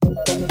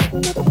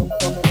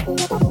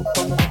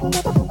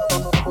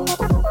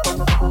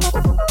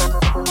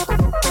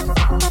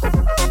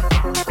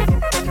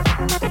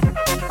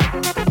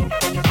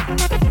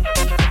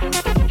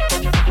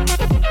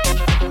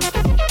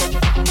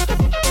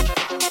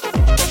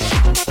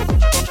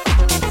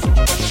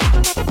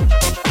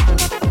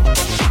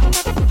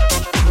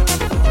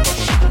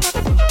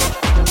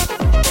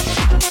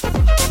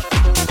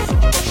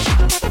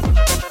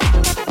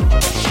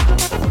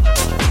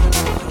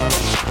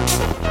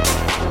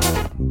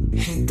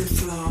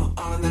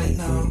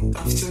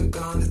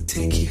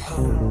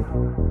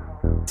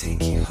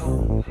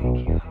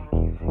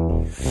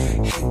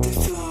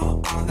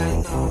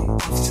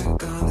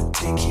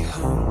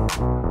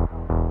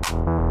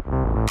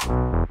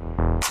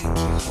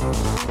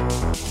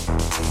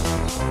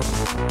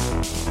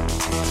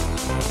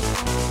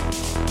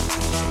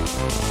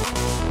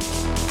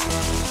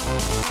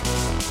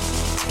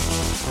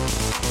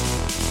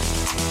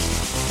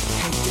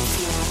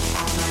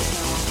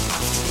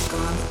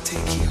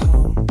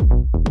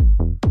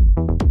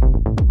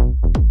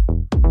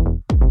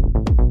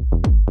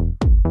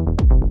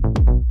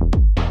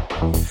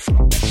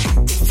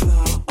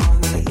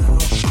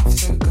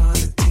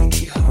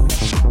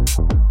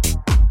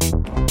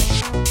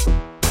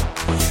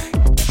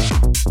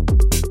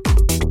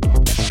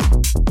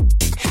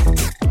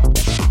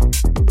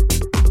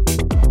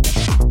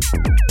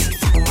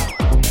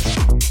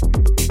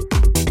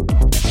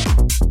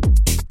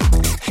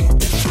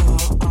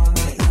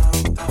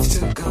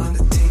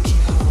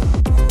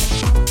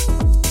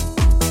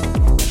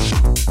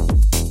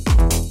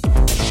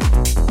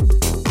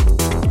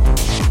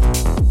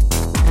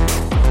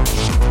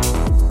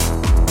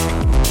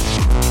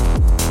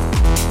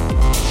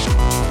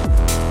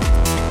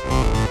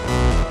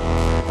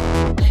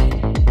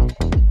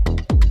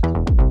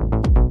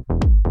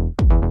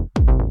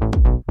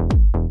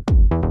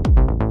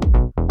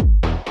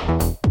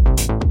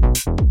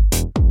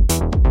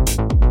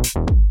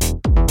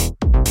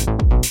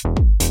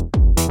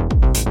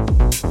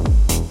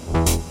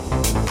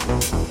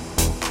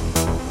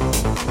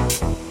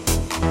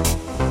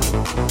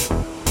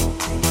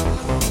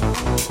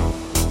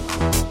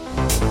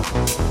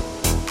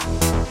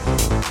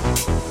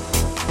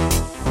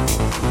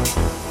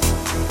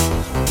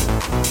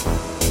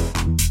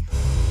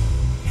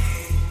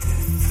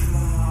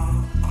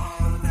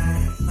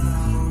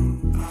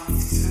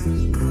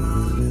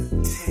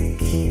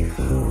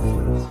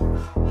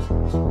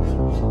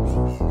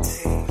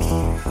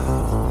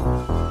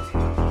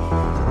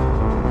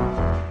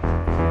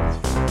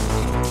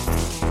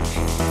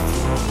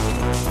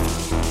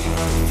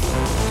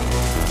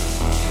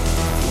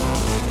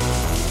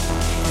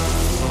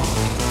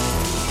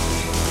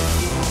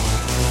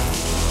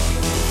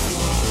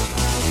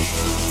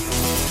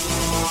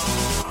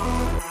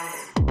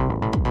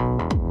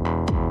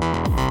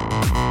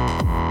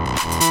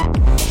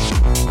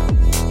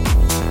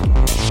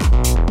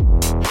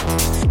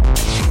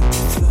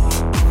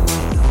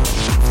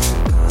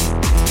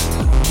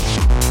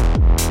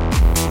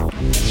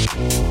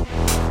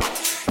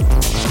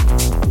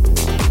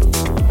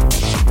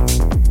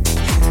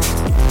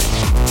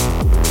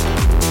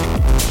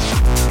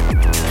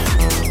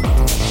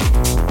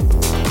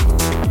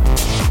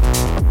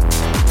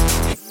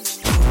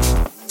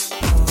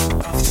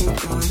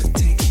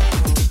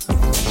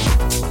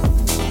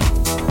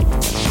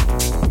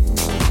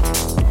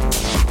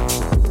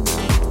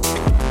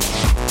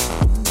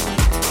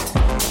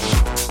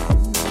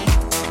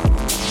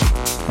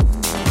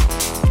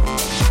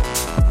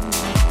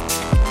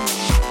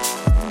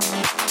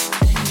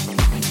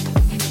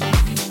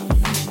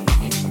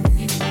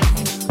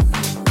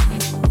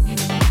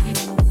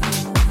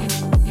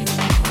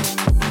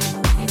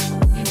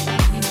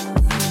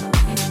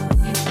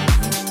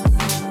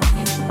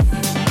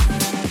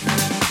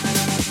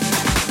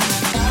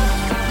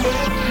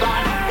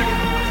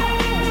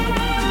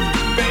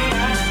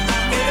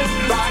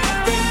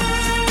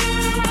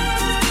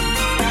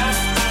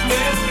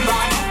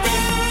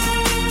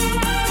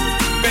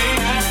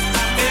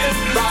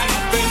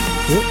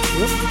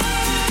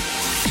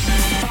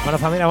 Bueno,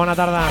 família, bona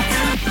tarda.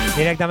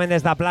 Directament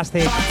des de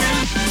Plàstic.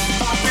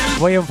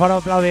 Vull un fort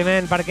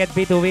aplaudiment per aquest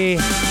B2B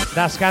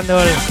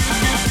d'Escàndol,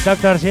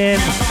 Dr. Jean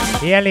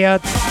i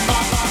Elliot.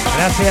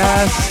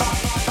 Gràcies.